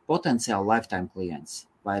ir potenciāli lifetime klients.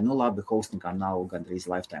 Vai, labi, hostingā nav gandrīz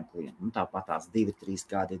lifetime klienti. Tāpat tās 2-3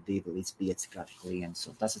 gadi, 2 līdz 5 gadi klients.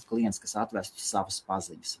 Un tas ir klients, kas atvestu savas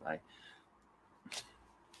paziņas. Vai...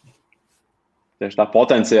 Tieši tā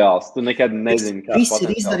potenciāls. Tu nekad nezini, kā viss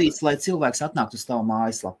ir izdarīts, lai cilvēks atnāktu uz tavu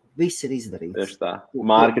mājaslapu. Viss ir izdarīts. Tieši tā.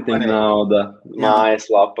 Mārketinga nauda,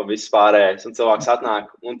 mājaslapa, viss pārējais. Un cilvēks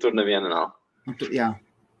atnāk, un tur neviena nav.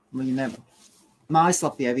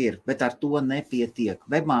 Mājaslapa jau ir, bet ar to nepietiek.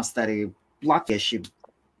 Webmasteri, platieši,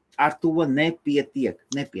 ar to nepietiek.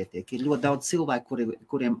 Ir ļoti daudz cilvēku,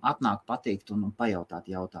 kuriem atnāk patikt un pajautāt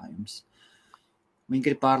jautājumus. Viņi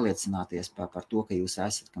grib pārliecināties par to, ka jūs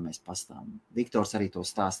esat, ka mēs pastāvam. Viktors arī to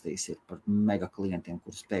stāstīs ir par mega klientiem,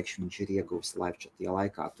 kurus pēkšņi viņš ir ieguvis live chat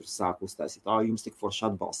laikā, tur sāk uztaisīt, jums tik forši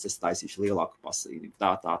atbalsts, es taisīšu lielāku pasīvi.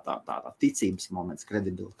 Tā. Ticības moments,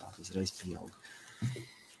 kredibilitāte uzreiz pieauga.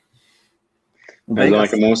 Es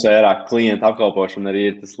domāju, ka mūsu ērā klienta apkalpošana arī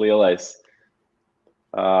ir tas lielais,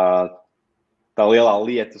 tā lielā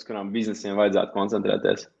lieta, uz kurām biznesiem vajadzētu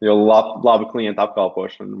koncentrēties. Jo laba klienta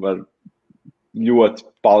apkalpošana var ļoti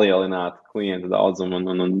palielināt klientu daudzumu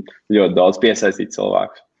un ļoti daudz piesaistīt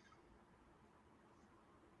cilvēkus.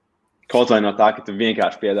 Kaut vai no tā, ka tu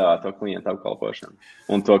vienkārši piedāvā to klientu apkalpošanu.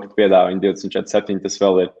 Un to, ka tu piedāvā viņu 24/7, tas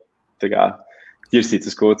vēl ir tā kā ķirsīts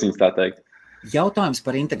uz kūciņas, tā teikt. Jautājums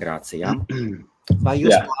par integrācijām. Vai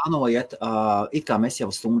jūs plānojat, it kā mēs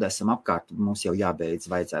jau stundu esam apkārt, mums jau jābeidz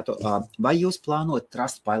vajadzētu, vai jūs plānojat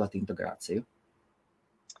Trustpilot integrāciju?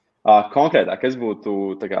 Konkrētāk, kas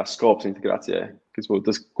būtu tā kā scopes integrācijai? Kas būtu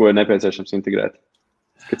tas, ko ir nepieciešams integrēt?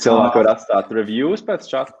 Kad cilvēki var atstāt reviews pēc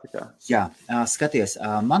čata? Jā, skaties,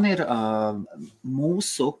 man ir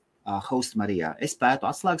mūsu host Marijā. Es pētu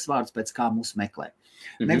atslēgas vārdus pēc kā mūs meklē.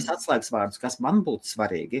 Nevis atslēgas vārdus, kas man būtu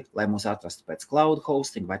svarīgi, lai mūs atrastu pēc cloud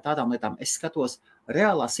hosting vai tādām lietām. Es skatos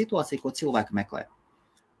reālā situācija, ko cilvēki meklē.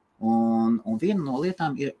 Un viena no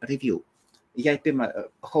lietām ir review. Ja, piemēram,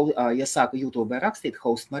 ja sāku YouTube rakstīt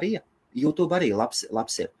host Marija, YouTube arī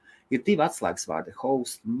labs ir. Ir 2 atslēgas vārdi,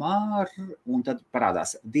 host Mar, un tad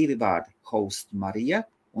parādās 2 vārdi, host Marija,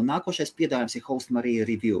 un nākošais piedāvājums ir host Marija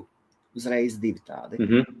review. Uzreiz 2 tādi.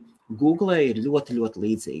 Google ir ļoti, ļoti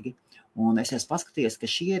līdzīgi. Un es esmu paskatījies, ka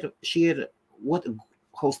šī ir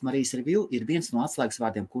host Marijas review ir viens no atslēgas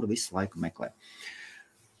vārdiem, kuru visu laiku meklē.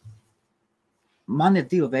 Man ir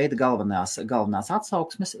 2 veidi galvenās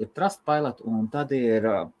atsauksmes, ir Trustpilot, un tad ir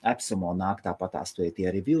Epsumo nāk tāpatās,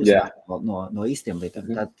 tie reviews no īstiem lietām.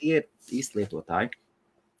 Tad tie ir īsti lietotāji.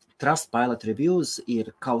 Trustpilot reviews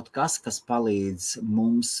ir kaut kas palīdz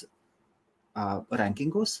mums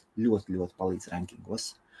rankingos, ļoti, ļoti palīdz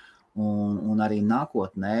rankingos. Un arī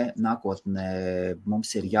nākotnē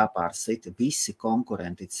mums ir jāpārsita visi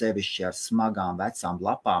konkurenti, sevišķi ar smagām vecām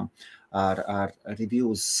lapām, ar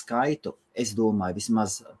reviews skaitu, es domāju,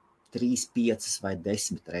 vismaz 3, 5 vai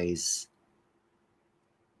 10 reizes.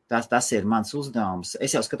 Tas ir mans uzdevums.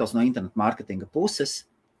 Es jau skatos no internetu mārketinga puses,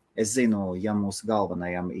 Es zinu, ja mūsu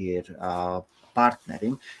galvenajam ir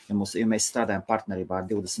partnerim, ja mēs strādājam partnerībā ar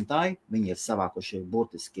 20, viņi ir savākuši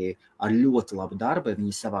burtiski ar ļoti labu darbu,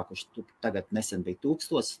 viņi savākuši tagad nesen bija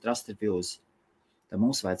 1000 trust reviews, tad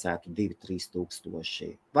mums vajadzētu 2-3 tūkstoši.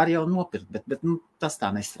 Var jau nopirkt, bet tas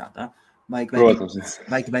tā nestrādā. Protams,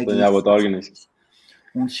 tad jābūt organiski.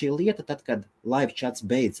 Un šī lieta, tad, kad live chats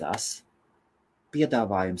beidzās,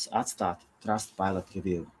 piedāvājums atstāt Trustpilot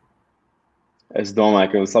review. Es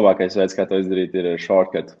domāju, ka vislabākais veids, kā to izdarīt, ir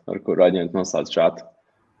shortcut, ar kuru aģenti noslēdz čatu.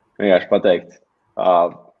 Vienkārši pateikt,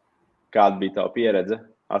 kāda bija tava pieredze,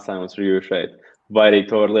 atstāj mums review šeit. Vai arī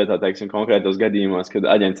to var lietot, teiksim, konkrētos gadījumos, kad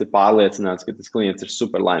aģents ir pārliecināts, ka tas klients ir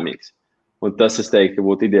super laimīgs. Un tas, es teiktu, ka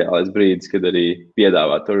būtu ideālais brīdis, kad arī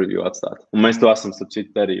piedāvāt to review atstāt. Un mēs to esam, starp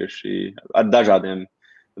citu, darījuši ar dažādiem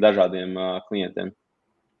klientiem,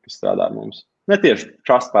 kas strādā ar mums. Ne tieši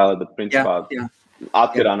Trustpilot, bet principā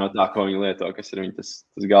atkarā no tā, ko viņi lieto, kas ir viņa tas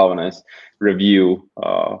galvenais review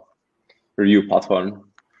platforma.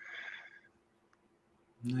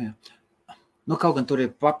 Kaut gan tur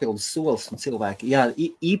ir papildus solis un cilvēki. Jā,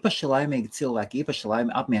 īpaši laimīgi cilvēki,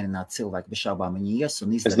 apmierināti cilvēki, bez šaubām viņi ies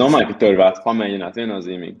un izdarīs. Es domāju, ka to ir vērts pamēģināt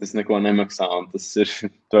viennozīmīgi. Tas neko nemaksā un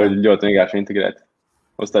to ir ļoti vienkārši integrēt.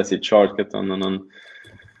 Uztaisīt shortcut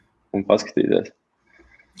un paskatīties.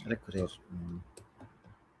 Kur ir.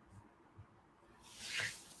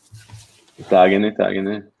 Tā gan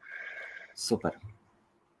ir. Super.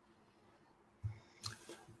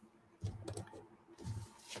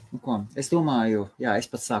 Es domāju, es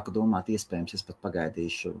pat sāku domāt, iespējams, es pat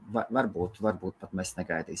pagaidīšu. Varbūt pat mēs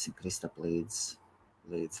negaidīsim Kristapu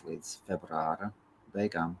līdz februāra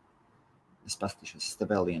beigām. Es paskatīšos, es te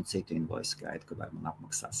vēl vienu citu invoice gaidu, kad man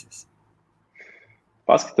apmaksāsies.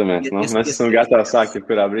 Paskatāmies, mēs esam gatavi sākt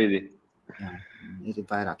jebkurā brīdī. Jā, ir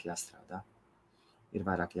vairāk jāstrādā.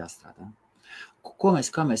 Ko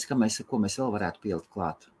mēs vēl varētu pielikt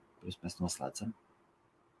klāt, pirms mēs noslēdzam?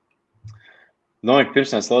 Domāju, ka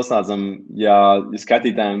pirms mēs noslēdzam, ja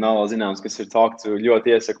skatītājiem nav vēl zināms, kas ir tawk.to,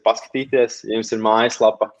 ļoti iesaku paskatīties. Ja jums ir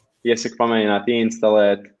mājaslapa, iesaku pamēģināt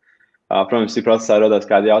ieinstalēt. Protams, ja procesā rodās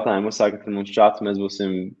kādi jautājumi, uzsākat ar mums čatu, mēs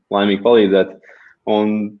būsim laimīgi palīdzēt. Un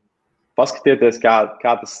paskatieties, kā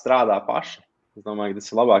tas strādā paši. Es domāju, ka tas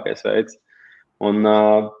ir labākais veids. Un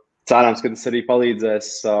cerams, ka tas arī palīdzēs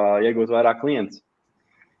iegūt vairāk klientus.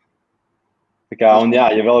 Un ja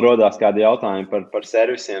vēl rodās kādi jautājumi par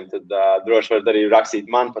servisiem, tad droši varat arī rakstīt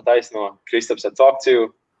man pa taisno Kristaps at tawk.to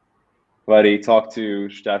vai arī tawk.to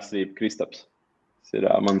 /Kristaps. Tas ir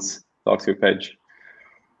mans tawk.to page.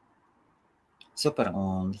 Super,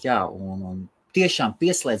 un tiešām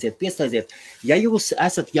pieslēdziet. Ja jūs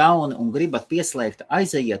esat jauni un gribat pieslēgt,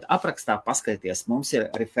 aizejiet aprakstā, paskatieties, mums ir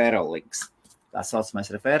referral links. Tā saucamais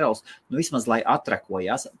referrals, vismaz lai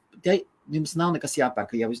atrakojās. Ja jums nav nekas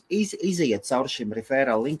jāpērk, ja jūs iziet cauri šim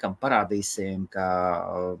referral linkam, parādīsim,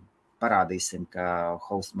 ka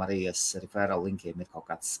host Marijas referral linkiem ir kaut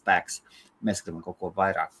kāds spēks. Mēs gribam kaut ko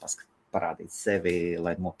vairāk parādīt sevi,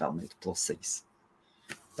 lai nopelnītu plusiņas.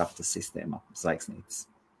 Tāpēc sistēmā zvaigznītes.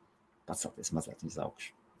 Pacelties mazliet uz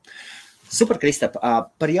augšu. Super, Kristap.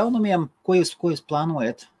 Par jaunumiem, ko jūs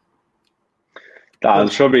plānojat? Tā,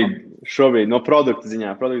 šobrīd no produktu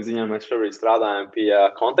ziņā mēs šobrīd strādājam pie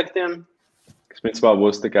kontaktiem, kas principā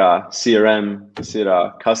būs tā kā CRM, kas ir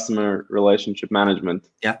Customer Relationship Management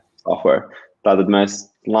software. Tātad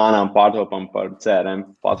mēs lēnām pārtopam par CRM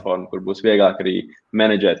platformu, kur būs vieglāk arī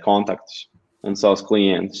menedžēt kontaktus un savus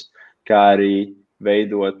klientus, kā arī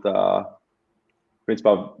veidot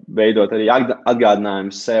arī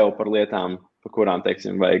atgādinājumus sev par lietām, par kurām,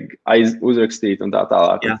 teiksim, vajag uzrakstīt un tā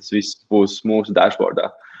tālāk. Tas viss būs mūsu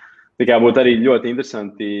dashboardā. Tā kā būtu arī ļoti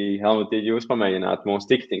interesanti, Helmut, ja jūs pamēģināt mūsu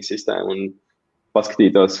ticketing sistēmu un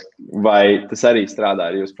paskatītos, vai tas arī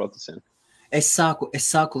strādā ar jūsu procesiem. Es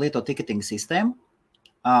sāku lietot ticketing sistēmu.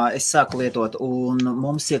 Un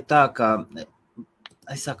mums ir tā, ka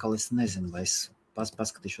es nezinu, vai es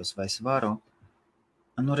paskatīšos, vai es varu.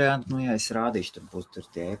 Ja es rādīšu, tur būs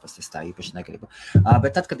tie e-pasti, es tā īpaši negribu.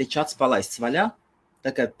 Bet tad, kad ir čats palaists vaļā,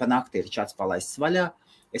 tad, kad pa nakti ir čats palaists vaļā,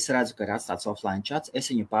 es redzu, ka ir atstāts offline čats,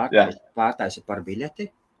 es viņu pārtaisu par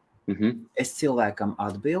biļeti, es cilvēkam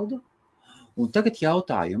atbildu, un tagad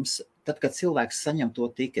jautājums, tad, kad cilvēks saņem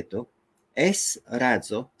to tiketu, es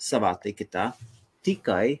redzu savā tiketā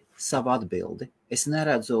tikai savu atbildi. Es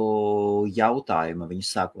neredzu jautājumu viņu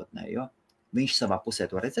sākotnējo. Viņš savā pusē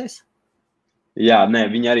to redzēs? Jā, nē,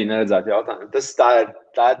 viņi arī neredzētu jautājumu. Tā ir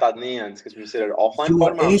tāda nianses, kas mums ir ar offline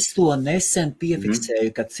formā. Es to nesen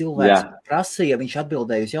piefiksēju, kad cilvēks prasīja, viņš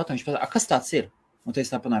atbildēja uz jautājumu, viņš pasaka, kas tāds ir? Un te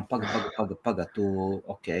es tā panāju, pagad, tu,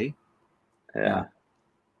 ok. Jā.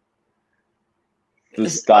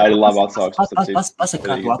 Tā ir laba atsauksme. Pasaka,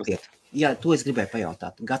 kā tu apiet. Jā, to es gribēju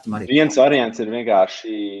pajautāt. Gatam arī. Viens variants ir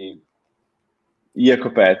vienkārši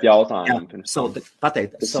iekopēt jautājumu.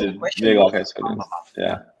 Pateikt, tas ir vieglākais variants.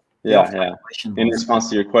 Jā. In response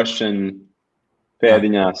to your question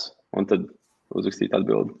pēdiņās, un tad uzrakstīt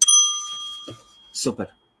atbildi.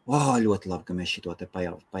 Super. Ļoti labi, ka mēs šito te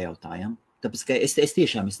pajautājam. Tāpēc, ka es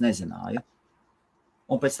tiešām nezināju.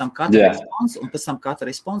 Un pēc tam katra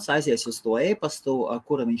respons aizies uz to e-pastu,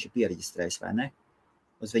 kura viņš ir pieregistrējis, vai ne?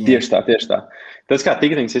 Tieši tā. Tas, kā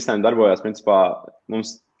ticketing sistēma darbojās, principā,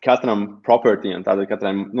 mums katram propertyam, tātad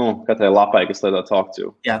katrai lapai, kas lieto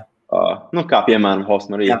tawk.to. Jā. Kā piemēram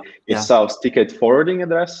host arī ir savs ticket forwarding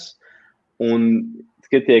adress, un,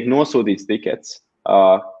 kad tiek nosūtīts tikets,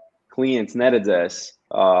 klients neredzēs,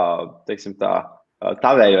 teiksim tā,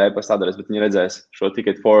 tavējo e-pasta adresi, bet viņi redzēs šo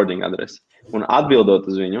ticket forwarding adresi. Un atbildot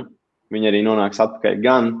uz viņu, viņi arī nonāks atpakaļ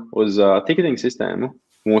gan uz ticketing sistēmu,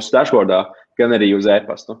 mūsu dashboardā, gan arī uz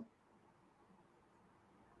e-pastu.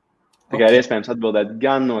 Tikai ir iespējams atbildēt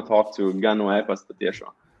gan no tawk.to, gan no e-pasta tiešo.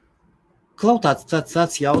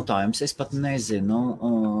 Tāds jautājums, es pat nezinu.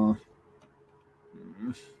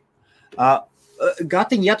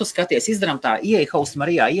 Gatiņ, ja tu skaties, izdarām tā, ieej Host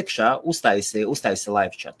Marijā iekšā, uztaisi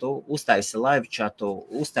live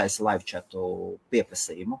chatu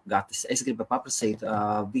pieprasījumu. Gatis, es gribu paprasīt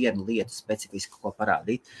vienu lietu specifisku, ko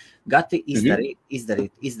parādīt. Gati,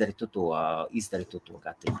 izdari tu to,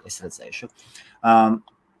 Gati, es redzēšu.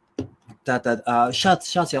 Tātad,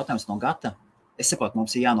 šāds jautājums no Gata. Es saprotu,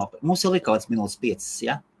 mums ir mums ir kaut kāds minūtes 5,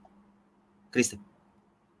 ja? Krista,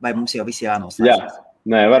 vai mums jau visi jānoslēdz?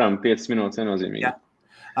 Nē, varam 5 minūtes viennozīmīgi.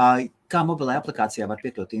 Kā mobilajā aplikācijā var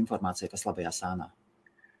piekļūt informāciju, kas labajā sānā?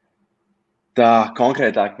 Tā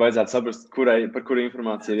konkrētāk vajadzētu saprast, par kuru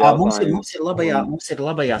informāciju ir jautājums. Mums ir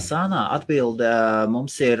labajā sānā atbilde,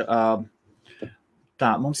 mums ir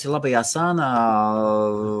labajā sānā,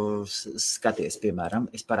 skaties, piemēram,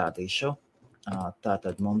 es parādīšu.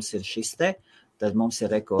 Tātad mums ir šis te. Tad mums ir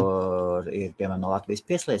piemēram, no Latvijas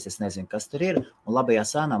pieslēdz, es nezinu, kas tur ir, un labajā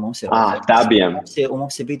sānā mums ir... Tabiem. Un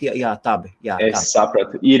mums ir video, tabi. Es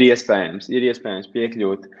sapratu, ir iespējams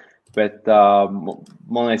piekļūt, bet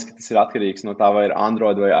man liekas, ka tas ir atkarīgs no tā, vai ir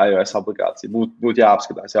Android vai iOS aplikācija. Būtu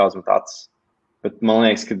jāapskatās, jāuzmet acis. Bet man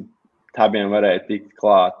liekas, ka tabiem varēja tikt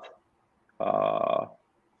klāt.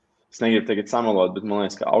 Es negribu tagad samalot, bet man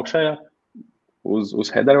liekas, ka augšējā uz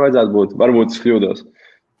header vajadzētu būt. Varbūt es kļūdos.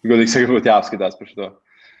 Godīgi sakot, būtu jāapskatās par šo.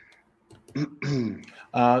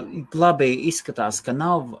 Labi, izskatās, ka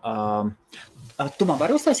nav... Tu man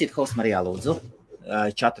vari uztaisīt Host Marijā, lūdzu?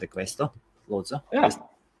 Chat requestu, lūdzu? Jā.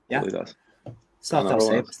 Tavs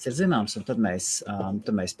e-pasts ir zināms, un tad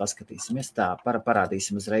mēs paskatīsimies tā,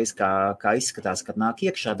 parādīsim uzreiz, kā izskatās, kad nāk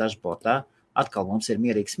iekšā dashboardā. Atkal mums ir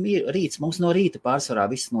mierīgs rīts. Mums no rīta pārsvarā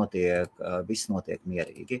viss notiek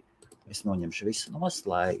mierīgi. Es noņemšu visu nost,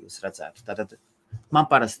 lai jūs redzētu. Tātad man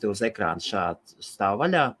parasti uz ekrāna šādi stāv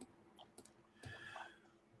vaļā.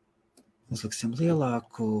 Uzliksim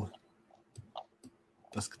lielāku.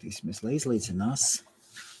 Paskatīsimies, lai izlīdzinās.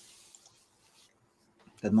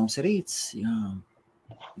 Tad mums ir rīts. Jā.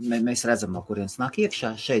 Mēs redzam, no kurienes nāk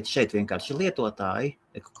iekšā. Šeit vienkārši lietotāji.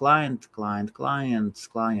 Clients.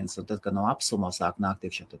 Un tad, kad no apsumo sāk nākt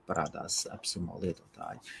iekšā, tad parādās apsumo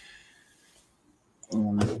lietotāji.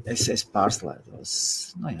 Un es pārslēdos.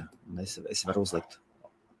 Es varu uzlikt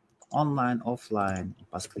online, offline.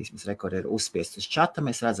 Paskatīsimies, rekord ir uzspiest uz čata.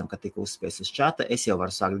 Mēs redzam, ka tika uzspiest uz čata. Es jau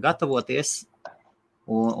varu sākt gatavoties.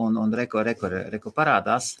 Un rekord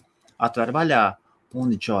parādās. Atver vaļā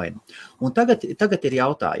un join. Un tagad ir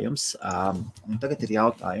jautājums.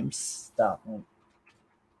 Tā,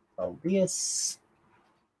 paldies.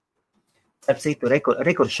 Starp citu,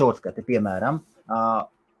 rekord shortcut, piemēram.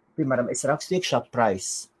 Piemēram, es rakstu iekšā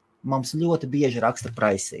price. Mums ļoti bieži raksta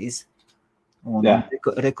prices. Un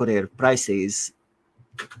rekur ir prices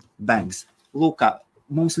banks. Lūk,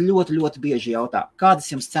 mums ļoti, ļoti bieži jautā,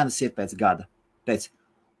 kādas jums cenas ir pēc gada?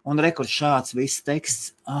 Un rekur šāds viss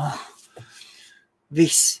teksts.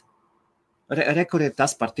 Viss. Rekur ir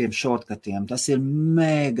tas par tiem shortcutiem. Tas ir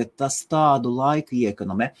mega, tas tādu laiku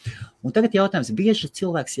iekonomē. Un tagad jautājums, bieži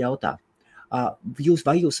cilvēks jautā,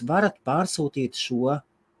 vai jūs varat pārsūtīt šo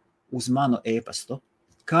uz manu e-pastu?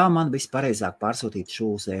 Kā man vispareizāk pārsūtīt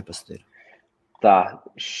šo uz e-pastu ir? Tā,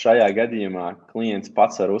 šajā gadījumā klients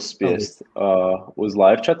pats var uzspiest uz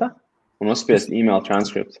live chata un uzspiest email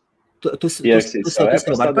transcript. Tu sev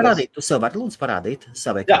vari parādīt? Tu sev vari lūdzu parādīt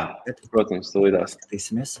savu ekrānu? Jā, protams, tu līdās.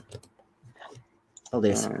 Skatīsimies.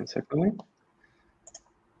 Paldies.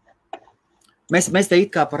 Mēs te it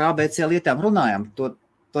kā par ABC lietām runājam.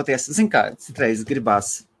 Toties, zin kā, citreiz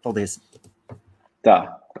gribās. Paldies. Tā,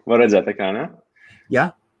 var redzēt ekrānā.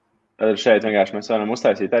 Jā. Tad šeit vienkārši mēs varam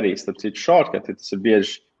uztaisīt arī, starp citu, shortcut, ja tas ir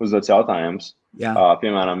bieži uzdots jautājums,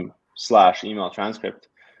 piemēram, /email transcript,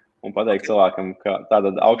 un pateikt cilvēkam, ka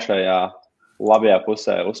tātad augšējā labajā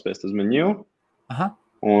pusē uzspiest uz menu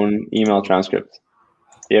un email transcript.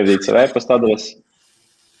 Ievadīt savu e-pasta adresi.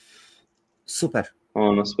 Super.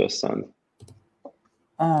 Un uzspiest send.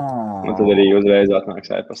 Un tad arī uzreiz atnāks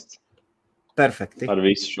e-pasts. Perfekti. Ar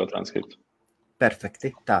visu šo transkriptu. Perfekti.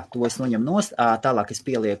 Tā, to es noņem nost. Tālāk es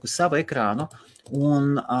pielieku savu ekrānu.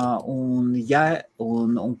 Un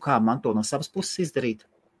kā man to no savas puses izdarīt?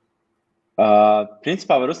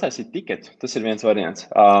 Principā var uztaisīt tiketu. Tas ir viens variants.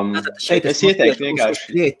 Šeit es ieteiktu vienkārši.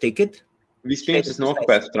 Create ticket. Vispirms es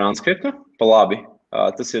nokopētu transkriptu. Pa labi.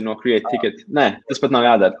 Tas ir no create ticket. Nē, tas pat nav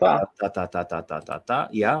jādara tā. Tā.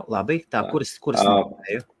 Jā, labi. Tā, kuras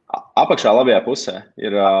nokopēju? Apakšā labajā pusē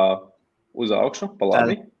ir uz augšu, pa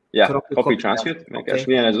labi. Jā, copy transcript. Vienkārši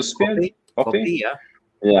vienreiz uzspied. Copy,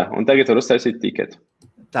 jā. Un tagad var uztaisīt tiketu.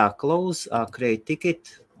 Tā, close, create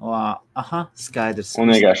ticket. Skaidrs.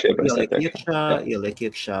 Un vienkārši ieprasēt. Ieliek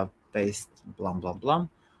iekšā paste, blam.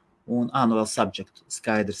 Un, vēl subject,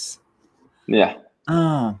 skaidrs. Jā.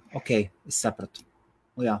 Ok, es sapratu.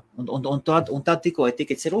 Jā. Un tad tikko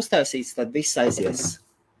tickets ir uztaisīts, tad viss aizies.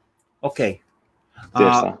 Ok.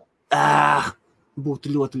 Tieši tā.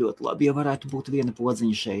 Būtu ļoti, ļoti labi, ja varētu būt viena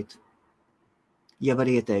podziņa šeit. Ja var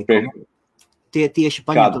ieteikt. Tieši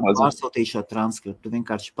paņemt un pārsūtīt šo transkriptu,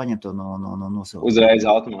 vienkārši paņemt to no savas. Uzreiz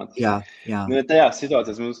automātiski. Jā. Nu, tajās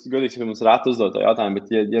situācijās mums rāta uzdot to jautājumu,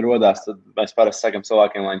 bet ja rodās, tad mēs parasti sakam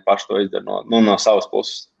cilvēkiem, lai viņi paši to izdara no savas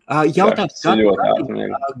puses. Jautājums,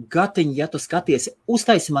 Gatiņ, ja tu skaties,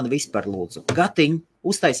 uztaisi man Whisper, lūdzu. Gatiņ,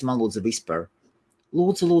 uztaisi man lūdzu Whisper.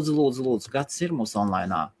 Lūdzu. Gatis ir mūsu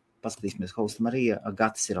online. Paskatīsimies, Hosta Marija,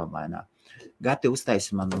 Gatis ir online. Gati,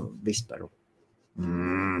 uztaisi man Whisperu.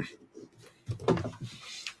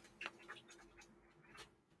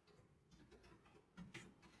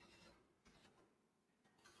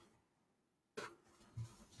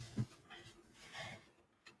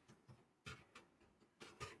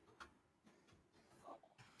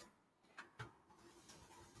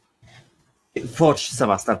 Forši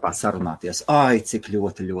savā starpā sarunāties. Ai, cik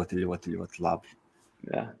ļoti labi.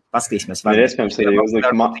 Jā. Paskatīsimies,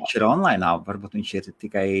 varbūt viņš ir online, varbūt viņš ir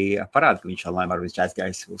tikai parāda, ka viņš online, varbūt viņš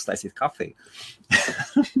aizgājis uztaisīt kafiju.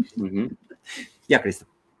 Jā, Krista.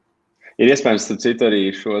 Ir iespējams, starp citu, arī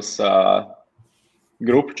šos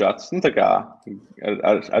grupu čatus, tā kā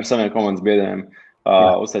ar saviem komandas biedriem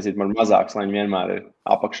uztaisīt mazāks, lai viņi vienmēr ir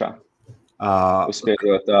apakšā.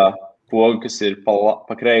 Uzspiedot pogu, kas ir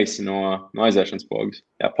pa kreisi no aiziešanas pogas.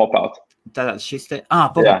 Jā, pop-out. Tātad šis te...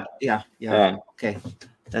 pop-out. Jā. Okay.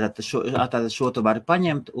 Tātad šo tu vari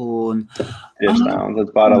paņemt un... Tieši tā, un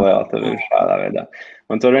tad paralēli tev ir šādā veidā.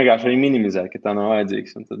 Un tur vienkārši arī minimizēt, ka tā nav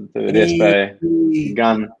vajadzīgs. Un tad tev ir iespēja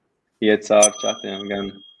gan iet cauri čatiem,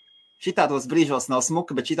 gan... Šitādos brīžos nav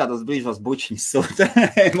smuka, bet šitādos brīžos bučiņas sūta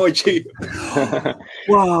emoji.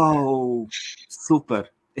 Wow!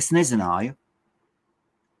 Super! Es nezināju.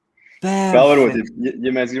 Vēl varbūt,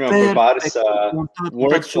 ja mēs gribam par pāris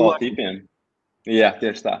workflow tipiem. Jā,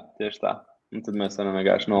 tieši tā. Un tad mēs varam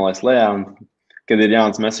vienkārši nolaist lejā, un kad ir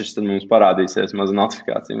jauns message, tad mums parādīsies maza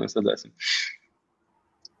notifikācija, mēs redzēsim.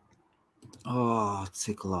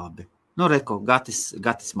 Cik labi. Reko,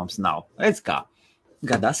 gatis mums nav. Redz kā,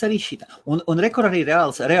 gadās arī šitā. Un rekur arī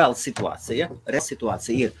reāla situācija. Reāla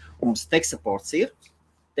situācija ir, mums tech supports ir,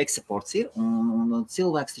 un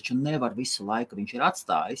cilvēks taču nevar visu laiku, viņš ir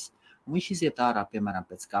atstājis, un viņš iziet ārā, piemēram,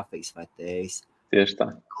 pēc kafijas vai tējas. Tieši tā.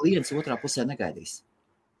 Klients otrā pusē negaidīs.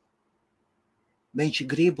 Viņš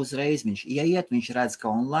grib uzreiz, viņš ieiet, viņš redz, ka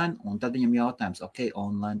online, un tad viņam jautājums,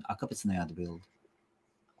 online, kāpēc neatbild?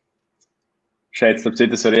 Šeit, starp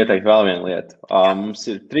citu, es varu ieteikt vēl vienu lietu. Mums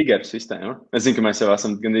ir trigger sistēma. Es zinu, ka mēs jau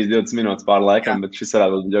esam gandrīz 20 minūtes pār laikam, bet šis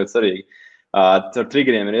varētu būt ļoti svarīgi. Ar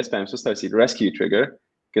triggeriem ir iespējams uztaisīt rescue trigger,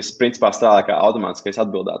 kas principā strādā kā automātiskais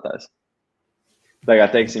atbildētājs.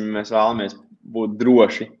 Tagad, teiksim, mēs vēlamies būt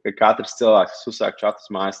droši, ka katrs cilvēks, kas uzsāk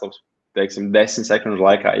čatus mājaslaps, teiksim, 10 sekundžu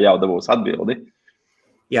laikā jau dabūs atbildi.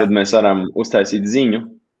 Jā. Tad mēs varam uztaisīt ziņu,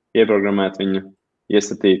 ieprogrammēt viņu,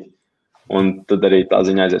 iestatīt, un tad arī tā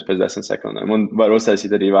ziņa aizies pēc 10 sekundēm. Un var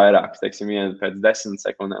uztaisīt arī vairākas, teiksim, vienu pēc 10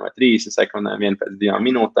 sekundēm vai 30 sekundēm, vienu pēc 2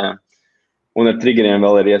 minūtēm. Un ar triggeriem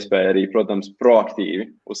vēl ir iespēja arī, protams,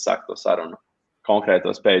 proaktīvi uzsākt to sarunu.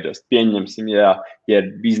 Konkrētos page'os. Pieņemsim, ja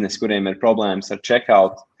ir biznesi, kuriem ir problēmas ar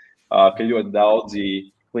checkout, ka ļoti daudzi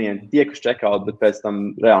klienti tiek uz checkout, bet pēc tam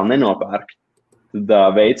reāli nenopērk. Tad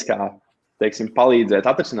veids, kā, teiksim, palīdzēt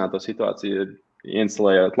atrisināt to situāciju, ir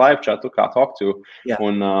instalējot live chatu, kā tawk.to,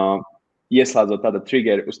 un ieslēdzot tādu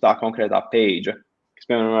triggeri uz tā konkrētā page, kas,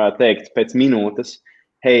 piemēram, varētu teikt pēc minūtes,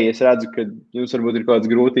 hei, es redzu, ka jums varbūt ir kaut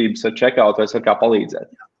kādas grūtības ar checkout, vai es varu kā palīdzēt.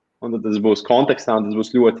 Un tad tas būs kontekstā, un tas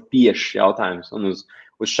būs ļoti tiešs jautājums. Un uz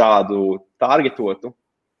šādu targetotu,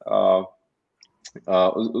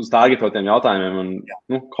 uz targetotiem jautājumiem un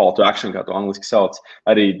call to action, kā to angliski sauc,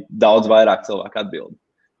 arī daudz vairāk cilvēku atbild.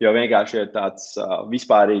 Jo vienkārši ir tāds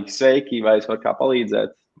vispārīgi sveiki, vai es varu kā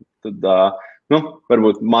palīdzēt, tad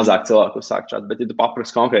varbūt mazāk cilvēku uzsāk čat. Bet ja tu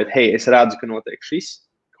paprasti konkrēti, hei, es redzu, ka notiek šis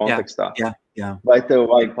kontekstā, vai tev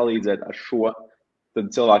vajag palīdzēt ar šo, tad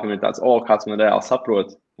cilvēkam ir tāds, kāds man reāli saprot,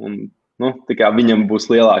 un tā kā viņam būs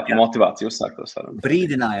lielāka motivācija uzsākt to sarunu.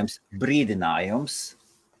 Brīdinājums,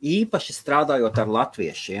 īpaši strādājot ar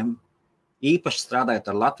latviešiem,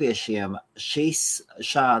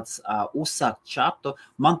 šāds uzsākt čatu,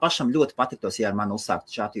 man pašam ļoti patiktos, ja ar mani uzsākt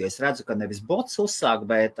čatu, jo es redzu, ka nevis bots uzsāk,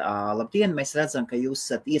 bet labdien, mēs redzam, ka jūs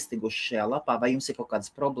esat iestiguši šajā lapā, vai jums ir kaut kādas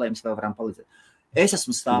problēmas, vai varam palīdzēt. Es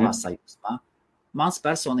esmu stāvā sajūsmā. Mans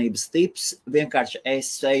personības tips vienkārši es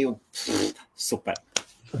eju super.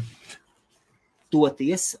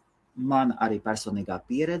 Toties man arī personīgā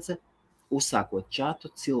pieredze, uzsākot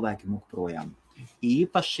čatu, cilvēki mūk projām.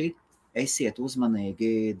 Īpaši esiet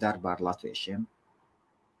uzmanīgi darbā ar latviešiem.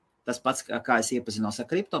 Tas pats, kā es iepazinos ar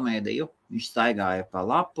kriptomēdiju, viņš staigāja pa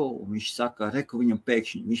lapu, un viņš saka, reku viņam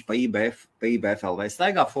pēkšņi, viņš pa IBFLV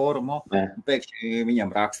staigā fórumu, un pēkšņi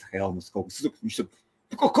viņam raksta Helmus kaut kas. Viņš saka,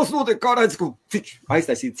 kas notiek, kā redz, ka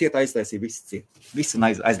aiztaisīja, viss ciet. Viss un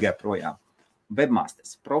aizgāja projām.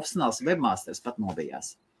 Webmasters, profesionāls webmasters pat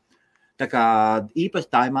nobijās. Tā kā īpaši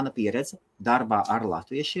tā ir mana pieredze darbā ar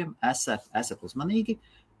latviešiem, esat uzmanīgi.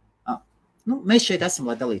 Mēs šeit esam,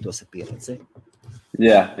 lai dalītos ar pieredzi.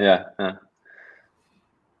 Jā.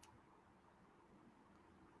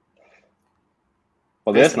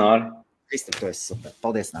 Paldies, Nāri. Kristap, tu esi super.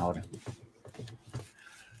 Paldies, Nāri.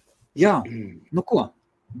 Jā, ko?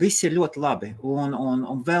 Viss ir ļoti labi.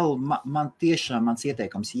 Un vēl man tiešām mans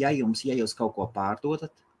ieteikums, ja jūs kaut ko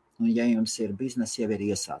pārdodat, un ja jums ir biznes jau ir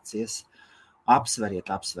iesācies, apsveriet.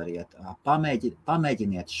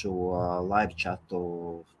 Pamēģiniet šo live chatu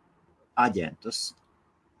aģentus.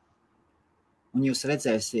 Un jūs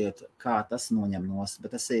redzēsiet, kā tas noņem nost,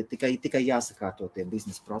 bet tas ir tikai jāsakārto tie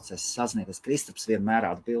biznesa procesi. Sazināties, Kristaps vienmēr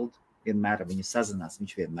atbild, vienmēr viņu sazinās,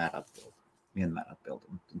 viņš vienmēr atbild.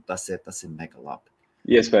 Un tas ir mega labi.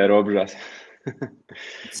 Iespēja robežās.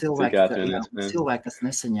 Cilvēki, kas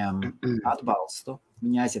nesaņem atbalstu,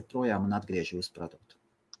 viņi aiziet projām un atgriež jūsu produktu.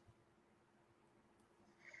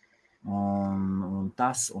 Un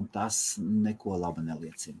tas neko labi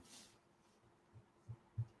neliecina.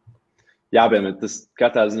 Jā, bet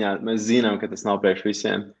katrā ziņā mēs zinām, ka tas nav priekš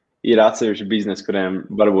visiem. Ir atsevišķi biznesi, kuriem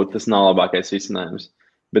varbūt tas nav labākais risinājums.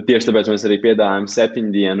 Bet tieši tāpēc mēs arī piedāvājam 7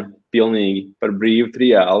 dienu pilnīgi par brīvu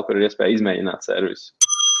triālu, kur ir iespēja izmēģināt servisu.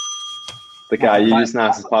 Tā kā, ja jūs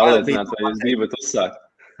neesat pārliecināti, vai jūs gribat uzsākt,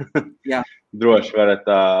 droši varat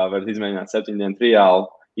izmēģināt 7 dienu triālu,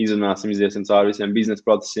 izrunāsim, iziesim cauri visiem biznesa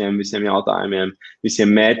procesiem, visiem jautājumiem, visiem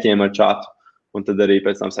mērķiem ar čatu. Un tad arī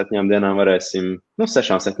pēc tam 7 dienām varēsim,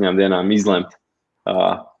 6-7 dienām izlemt,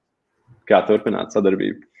 kā turpināt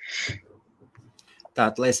sadarbību.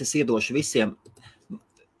 Tātad, lai es iedošu visiem,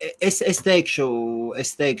 es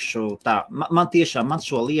teikšu tā, man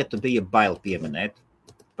šo lietu bija bail pieminēt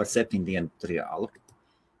par 7 dienu triālu.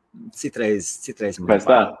 Citreiz man pēc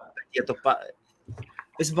tā?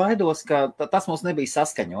 Es baidos, ka tas mums nebija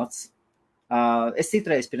saskaņots. Es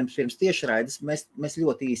citreiz pirms tiešraides, mēs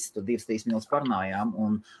ļoti īsti 2-3 minūtes parunājām,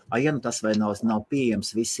 un tas vai nav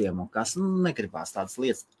pieejams visiem, un kas negribās tādas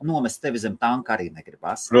lietas, nomest tevi zem tanka arī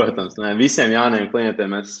negribās. Protams, visiem jauniem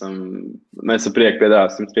klientiem mēs ar prieku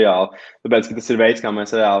piedāvāsim triālu, tāpēc, ka tas ir veids, kā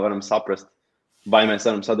mēs reāli varam saprast, vai mēs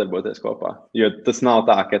varam sadarboties kopā. Jo tas nav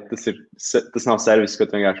tā, ka tas nav servis, ko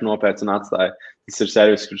tu vienkārši nopēc un atstāji. Tas ir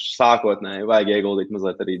servis, kurš sākotnēji vajag ieguldīt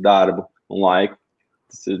mazliet arī darbu un laiku.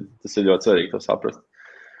 Tas ir ļoti svarīgi to saprast.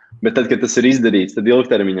 Bet tad, kad tas ir izdarīts, tad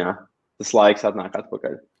ilgtermiņā tas laiks atnāk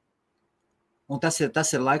atpakaļ. Un tas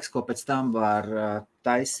ir laiks, ko pēc tam var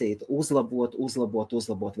taisīt, uzlabot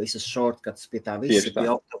visus shortcuts pie tā visu,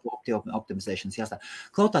 pie optimizēšanas jāstāv.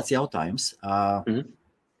 Klautāts jautājums.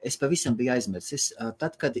 Es pavisam biju aizmirsis.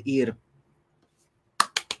 Tad, kad ir,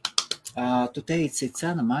 tu teici,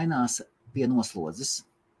 cena mainās pie noslodzes.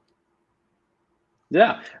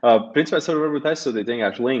 Jā, principā es varu varbūt aizsūtīt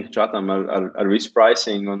vienkārši linku čatam ar visu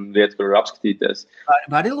pricing un vietu, kur var apskatīties.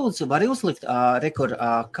 Vari uzlikt,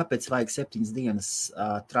 kāpēc vajag 7 dienas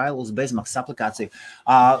trial uz bezmaksas aplikāciju.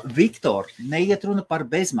 Viktor, neiet runa par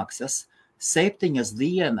bezmaksas. 7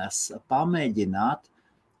 dienas pamēģināt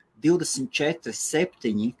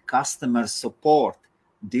 24/7 customer support.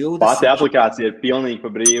 20... Pati aplikācija ir pilnīgi pa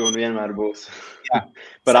brīvu un vienmēr būs. Jā.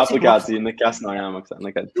 Par aplikāciju nekas nav jāmaksā.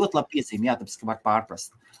 Nekad. Ļoti labi piezīme, jā, tāpēc, ka var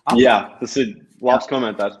pārprast. Jā, tas ir labs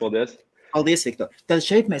komentārs, paldies. Paldies, Viktor. Tad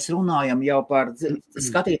šeit mēs runājam jau par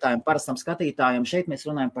skatītājiem, parastam skatītājiem. Šeit mēs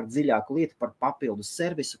runājam par dziļāku lietu, par papildus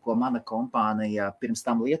servisu, ko mana kompānija pirms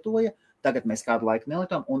tam lietoja. Tagad mēs kādu laiku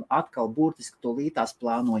nelietojam un atkal burtiski to lītās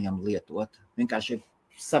plānojam lietot. Vienkārši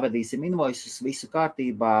savadīsim invoices, visu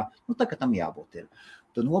kārtībā. Nu, tā, ka tam jābūt ir.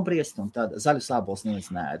 Tu nobriest un tad zaļu sābols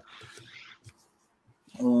neviens neēd.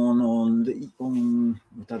 Un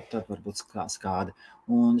tad varbūt skādi.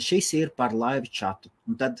 Un šis ir par live chatu.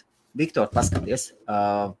 Un tad, Viktor, paskaties,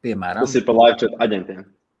 piemēram. Tas ir par live chat aģentiem.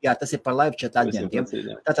 Jā, tas ir par live chat aģentiem.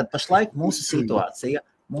 Tātad pašlaik mūsu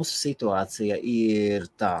situācija ir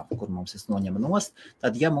tā, kur mums es noņemu nost.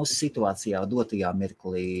 Tad, ja mūsu situācijā dotajā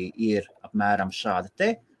mirklī ir apmēram šāda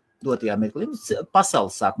te, dotajā mirklī,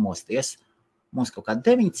 pasaule sāk mosties, mums kaut kā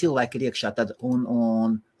 9 cilvēki ir iekšā, tad, un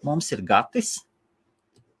mums ir Gatis,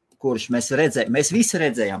 kurš mēs visi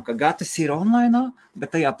redzējām, ka Gatis ir online,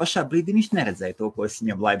 bet tajā pašā brīdī viņš neredzēja to, ko es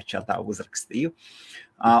viņam live chatā uzrakstīju.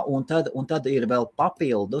 Un tad ir vēl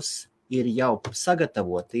papildus, ir jau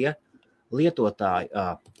sagatavotie lietotāji,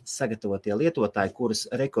 kurus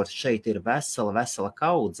rekords šeit ir vesela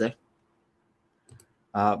kaudze,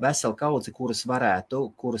 kurus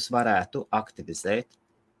varētu aktivizēt.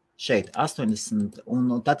 Šeit 80,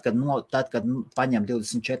 un tad, kad paņem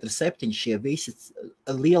 24/7, šie visi,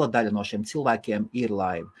 liela daļa no šiem cilvēkiem ir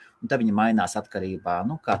live. Un tad viņi mainās atkarībā,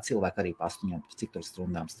 kā cilvēki arī pa 8, cik tur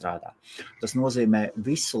stundām strādā. Tas nozīmē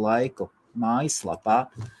visu laiku mājaslapā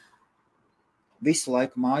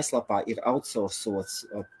ir outsourcots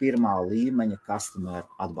pirmā līmeņa customer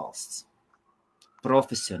atbalsts.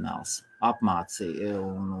 Profesionāls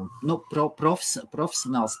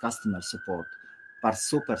profesionāls customer support. Par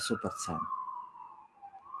super cenu.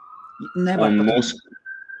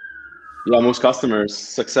 Mūsu customer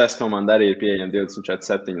success komanda arī ir pieejama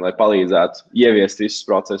 24/7, lai palīdzētu ieviest visus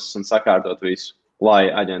procesus un sakārtot visu,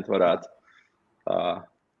 lai aģenti varētu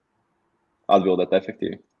atbildēt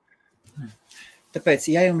efektīvi. Tāpēc,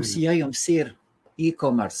 ja jums ir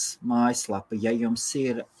e-commerce mājaslapa, ja jums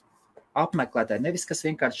ir apmeklētāji, nevis kas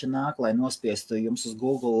vienkārši nāk, lai nospiestu jums uz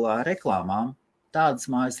Google reklāmām, tādas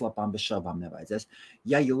mājaslapām bez šaubām nevajadzēs.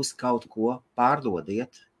 Ja jūs kaut ko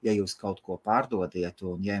pārdodiet,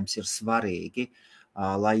 un ja jums ir svarīgi,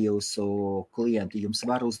 lai jūsu klienti jums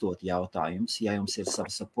var uzdot jautājumus, ja jums ir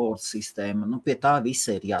sava support sistēma, pie tā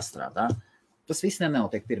visa ir jāstrādā. Tas viss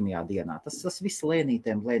nenotiek pirmajā dienā. Tas viss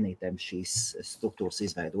lēnītēm šīs struktūras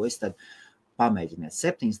izveidojas. Tad pamēģiniet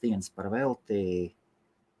 7 dienas par velti,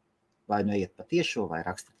 vai nu iet pa tiešo, vai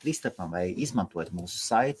rakstiet Kristapam, vai izmantojat mūsu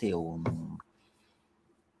saiti, un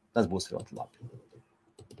tas būs ļoti labi.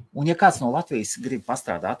 Un ja kāds no Latvijas grib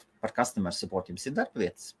pastrādāt par customer support, jums ir darba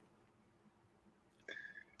vietas?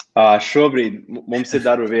 Šobrīd mums ir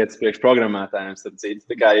darba vietas priekšprogrammētājiem, starp citu.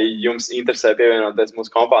 Tā kā jums interesē pievienoties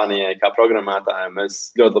mūsu kompānijai kā programmētājiem,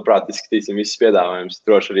 mēs ļoti labprāt izskatīsim visus piedāvājumus.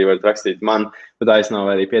 Droši arī varat rakstīt man, bet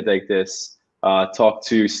aizsnāv arī pieteikties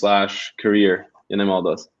tawk.to/career, ja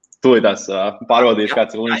nemaldos. Tūlītās pārbaudīšu,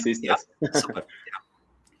 kāds ir links īsties. Super.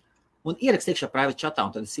 Un ierakst iekšā private chatā,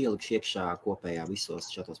 un tad es ielikšu iekšā kopējā visos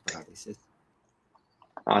chatos parādīsies.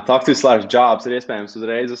 Tawk.to/jobs ir iespējams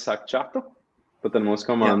uzreiz uzsākt chatu, pat ar mūsu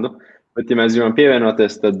komandu. Jā. Bet, ja mēs gribam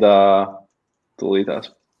pievienoties, tad tūlītās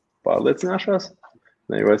pārliecināšos.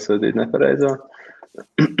 Vai es vadīt nepareizo.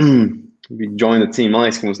 Join the team. Man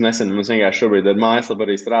liekas, ka mums vienkārši šobrīd ar mājaslapu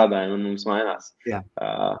arī strādājam, un mums mainās. Jā.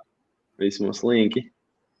 Visi mūsu linki.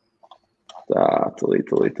 Tā, tūlīt.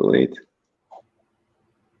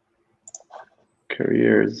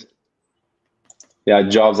 Careers. Jā,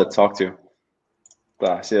 jobs at talk to.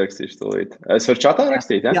 Tā, es ierakstīšu tūlīt. Es varu čatā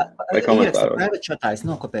rakstīt, ja? Vai komentāros? Jā, čatā es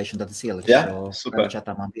nokopēšu, un tad es ielikšu. Jā, super.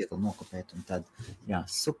 Čatā man viegli nokopēt, un tad, jā,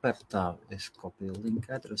 super, tā, es kopiju link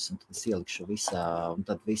adresu, un tad es ielikšu un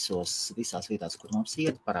tad visās vietās, kur mums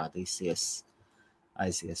iet, parādīsies,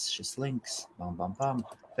 aizies šis links, bam.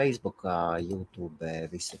 Facebookā, YouTube,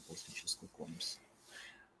 visi būs viņš uzklikojums.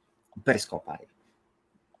 Periskopā arī.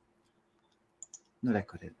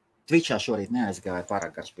 Rekord ir. Twitchā šorīt neaizgāja,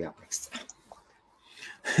 pārāk garš bija apraksts.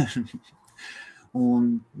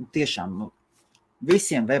 Un tiešām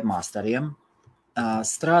visiem webmasteriem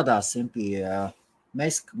strādāsim pie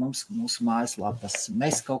mūsu mājaslapas.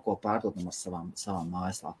 Mēs kaut ko pārdodam ar savām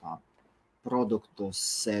mājaslapām. Produktus,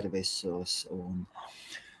 servisus un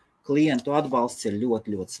klientu atbalsts ir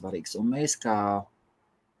ļoti, ļoti svarīgs. Un mēs kā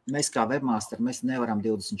mēs kā webmasteri, mēs nevaram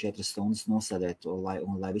 24 stundas nosēdēt,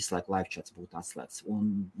 lai visu laiku live chats būtu atslēgts.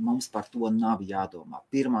 Un mums par to nav jādomā.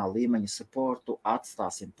 Pirmā līmeņa supportu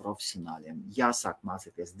atstāsim profesionāļiem. Jāsāk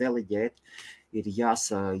mācīties deleģēt, ir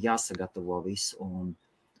jāsagatavo viss. Un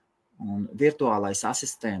virtuālais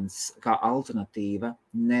asistents kā alternatīva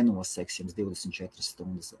nenoseks jums 24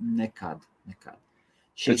 stundas. Nekad.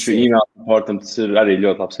 Taču email supportam tas ir arī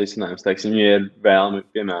ļoti labs risinājums. Teiksim, ja ir vēlmi,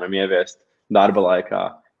 piemēram, ieviest darba laikā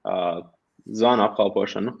zvanu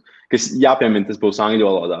apkalpošanu, kas jāpiemina, tas būs angļu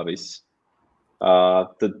valodā viss.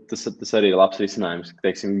 Tad tas arī ir labs risinājums,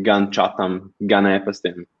 teiksim, gan čatam, gan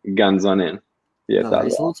e-pastiem, gan zvaniem.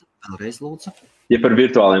 Vēlreiz lūdzu. Ja par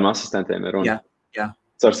virtuāliem asistentiem ir runa. Jā.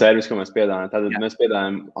 Caur servisu, ko mēs piedāvājam, tad mēs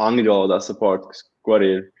piedāvājam angļu valodā support, ko arī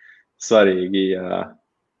ir svarīgi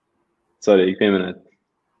pieminēt.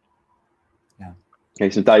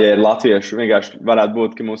 Tā, ja ir latviešu, vienkārši varētu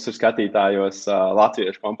būt, ka mums ir skatītājos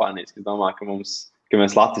latviešu kompānijas, kas domā, ka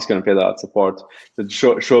mēs latviski varam piedāvāt supportu. Tad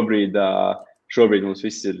šobrīd mums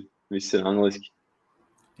viss ir angliski.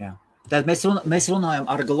 Jā. Tad mēs runājam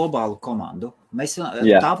ar globālu komandu.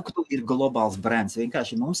 Tawk.to ir globāls brands.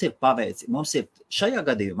 Vienkārši mums ir paveicis. Mums ir šajā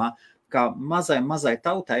gadījumā, kā mazai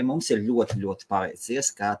tautai, mums ir ļoti, ļoti paveicies,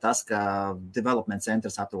 ka tas, ka development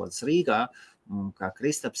centrs atrodas Rīgā, kā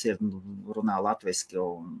Kristaps runā latviski,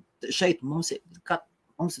 un šeit mums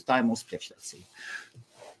tā ir mūsu priekšrocība.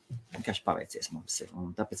 Vienkārši paveicies mums ir,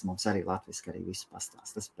 un tāpēc mums arī latviski arī visu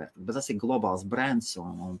pastāst. Bet tas ir globāls brands,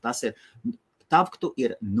 un tas ir, Tawk.to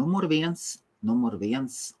ir numur viens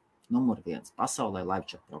pasaulē live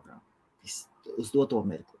chat programma. Uz doto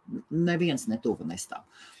mirkli. Neviens netuva nestāv.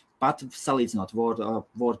 Pat salīdzinot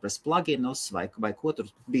WordPress pluginus vai ko tur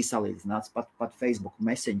bija salīdzināts, pat Facebook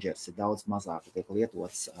Messengers ir daudz mazāk tiek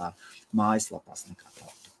lietots mājaslapās nekā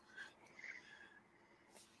Tawk.to.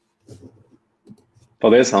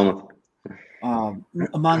 Paldies, Almat.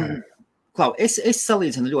 Es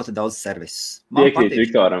salīdzinu ļoti daudz servisus. Piekrīt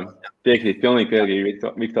Viktoram. Pilnīgi piekrīt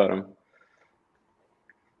Viktoram.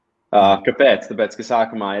 Kāpēc? Tāpēc, ka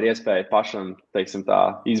sākumā ir iespēja pašam, teiksim tā,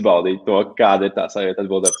 izbaudīt to, kāda ir tā sajūta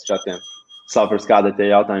atbildēt uz chatiem. Saprast, kāda ir tie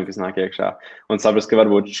jautājumi, kas nāk iekšā. Un saprast, ka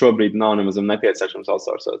varbūt šobrīd nav nemazam nepieciešams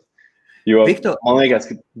outsourcot. Jo man liekas,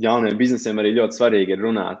 ka jauniem biznesiem arī ļoti svarīgi ir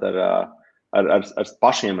runāt ar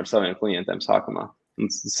pašiem, ar saviem klientiem sākumā. Un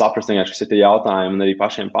saprast vienkārši, kas ir tie jautājumi un arī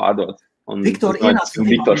pašiem pārdot. Viktor ienāca uz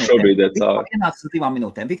 2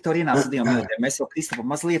 minūtēm. Mēs jau Kristapam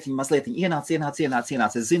mazliet ienāca.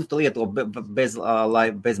 Es zinu, tu lieto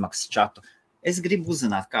bezmaksas čatu. Es gribu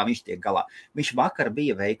uzzināt, kā viņš tiek galā. Viņš vakar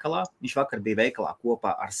bija veikalā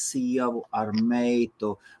kopā ar sievu, ar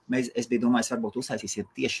meitu. Es biju domājis, varbūt uztaisīsiet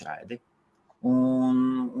tiešraidi.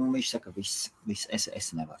 Un viņš saka, viss,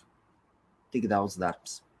 es nevaru. Tik daudz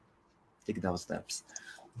darbs.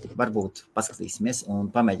 Varbūt paskatīsimies un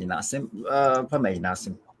pamēģināsim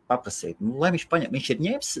paprasīt. Lai viņš ir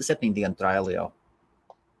ņēmis 7 dienu trialu jau?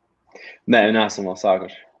 Nē, neesam vēl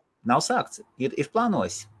sākuši. Nav sākts? Ir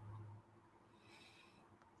plānojis?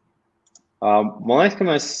 Man liekas, ka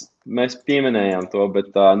mēs pieminējām to,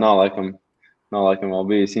 bet nav laikam vēl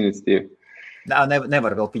bijis iniciatīva.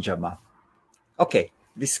 Nevar vēl pidžamā. Ok,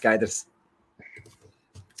 viss skaidrs.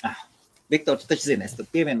 Viktor, tu taču zini, es tad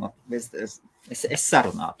pievienot, es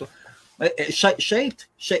sarunātu. Šeit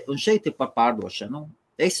ir par pārdošanu.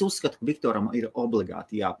 Es uzskatu, ka Viktoram ir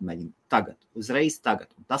obligāti jāpamēģina uzreiz tagad.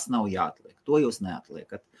 Tas nav jāatliek, to jūs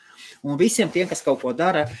neatliekat. Un visiem tiem, kas kaut ko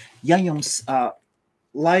dara, ja jums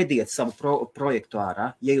laidiet savu projektu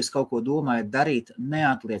ārā, ja jūs kaut ko domājat darīt,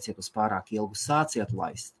 neatlieciet uz pārāk ilgu, sāciet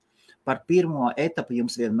laist. Par pirmo etapu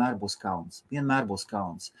jums vienmēr būs kauns.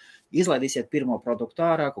 Izlaidīsiet pirmo produktu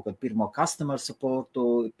ārā, kaut kādu pirmo customer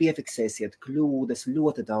supportu, piefiksēsiet kļūdas,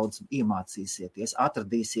 ļoti daudz iemācīsieties,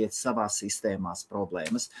 atradīsiet savās sistēmās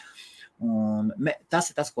problēmas. Un tas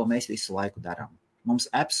ir tas, ko mēs visu laiku darām. Mums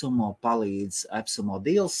AppSumo palīdz, AppSumo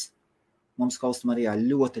deals, mums Konsultācijā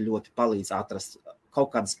ļoti, ļoti palīdz atrast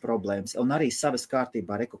kaut kādas problēmas, un arī savas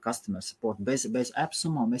kārtībā ar customer support. Bez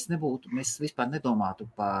AppSumo mēs vispār nedomātu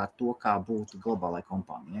par to, kā būtu globālai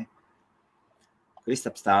kompānijai.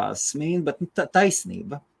 Kristaps tā smīn, bet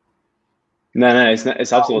taisnība. Nē,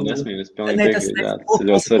 es absolūti nesmīnu. Es pilnīgi piekrītu, tas ir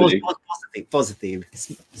ļoti svarīgi. Pozitīvi.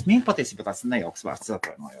 Smīn patiesībā tāds nejauks vārds,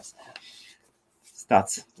 atvainojos.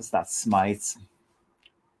 Tas tāds smaids.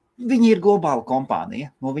 Viņi ir globāla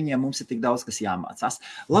kompānija, no viņiem mums ir tik daudz, kas jāmācās.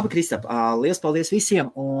 Labi, Kristap, liels paldies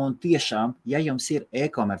visiem, un tiešām, ja jums ir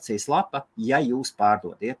e-komercijas lapa, ja jūs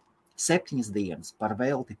pārdodiet 7 dienas par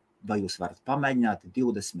velti, vai jūs varat pamēģināt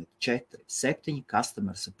 24/7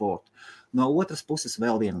 customer support. No otras puses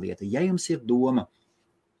vēl viena lieta, ja jums ir doma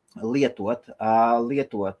lietot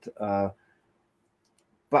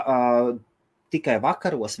tikai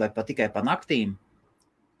vakaros vai pat tikai pa naktīm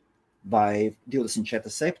vai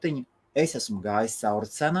 24/7, es esmu gājis cauri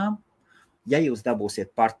cenām. Ja jūs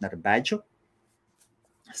dabūsiet partneru badžu,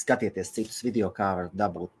 skatieties citus video, kā var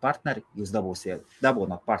dabūt partneri, jūs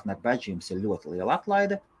dabūnot partneru badžu, jums ir ļoti liela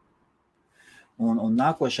atlaide. Un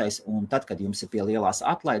nākošais, un tad, kad jums ir pie lielās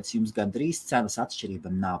atlaides, jums gandrīz cenas atšķirība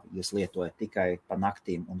nav. Jūs lietojat tikai pa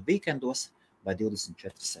naktīm un weekendos vai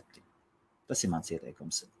 24/7. Tas ir mans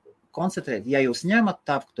ieteikums. Koncentrēt, ja jūs ņemat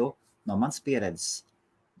tawk.to, no manas pieredzes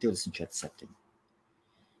 24/7.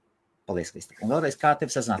 Paldies, Kristap. Un vēlreiz, kā tev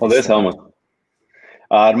sazināties? Paldies, Helmut.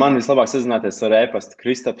 Ar mani vislabāk sazināties ar e-pastu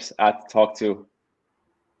kristaps@tawk.to.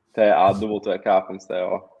 tawk.to,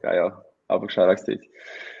 kā jau apakšā rakstīts.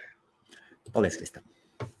 Paldies, Kristap.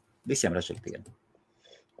 Visiem ražīgtiem.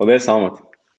 Paldies, Helmut.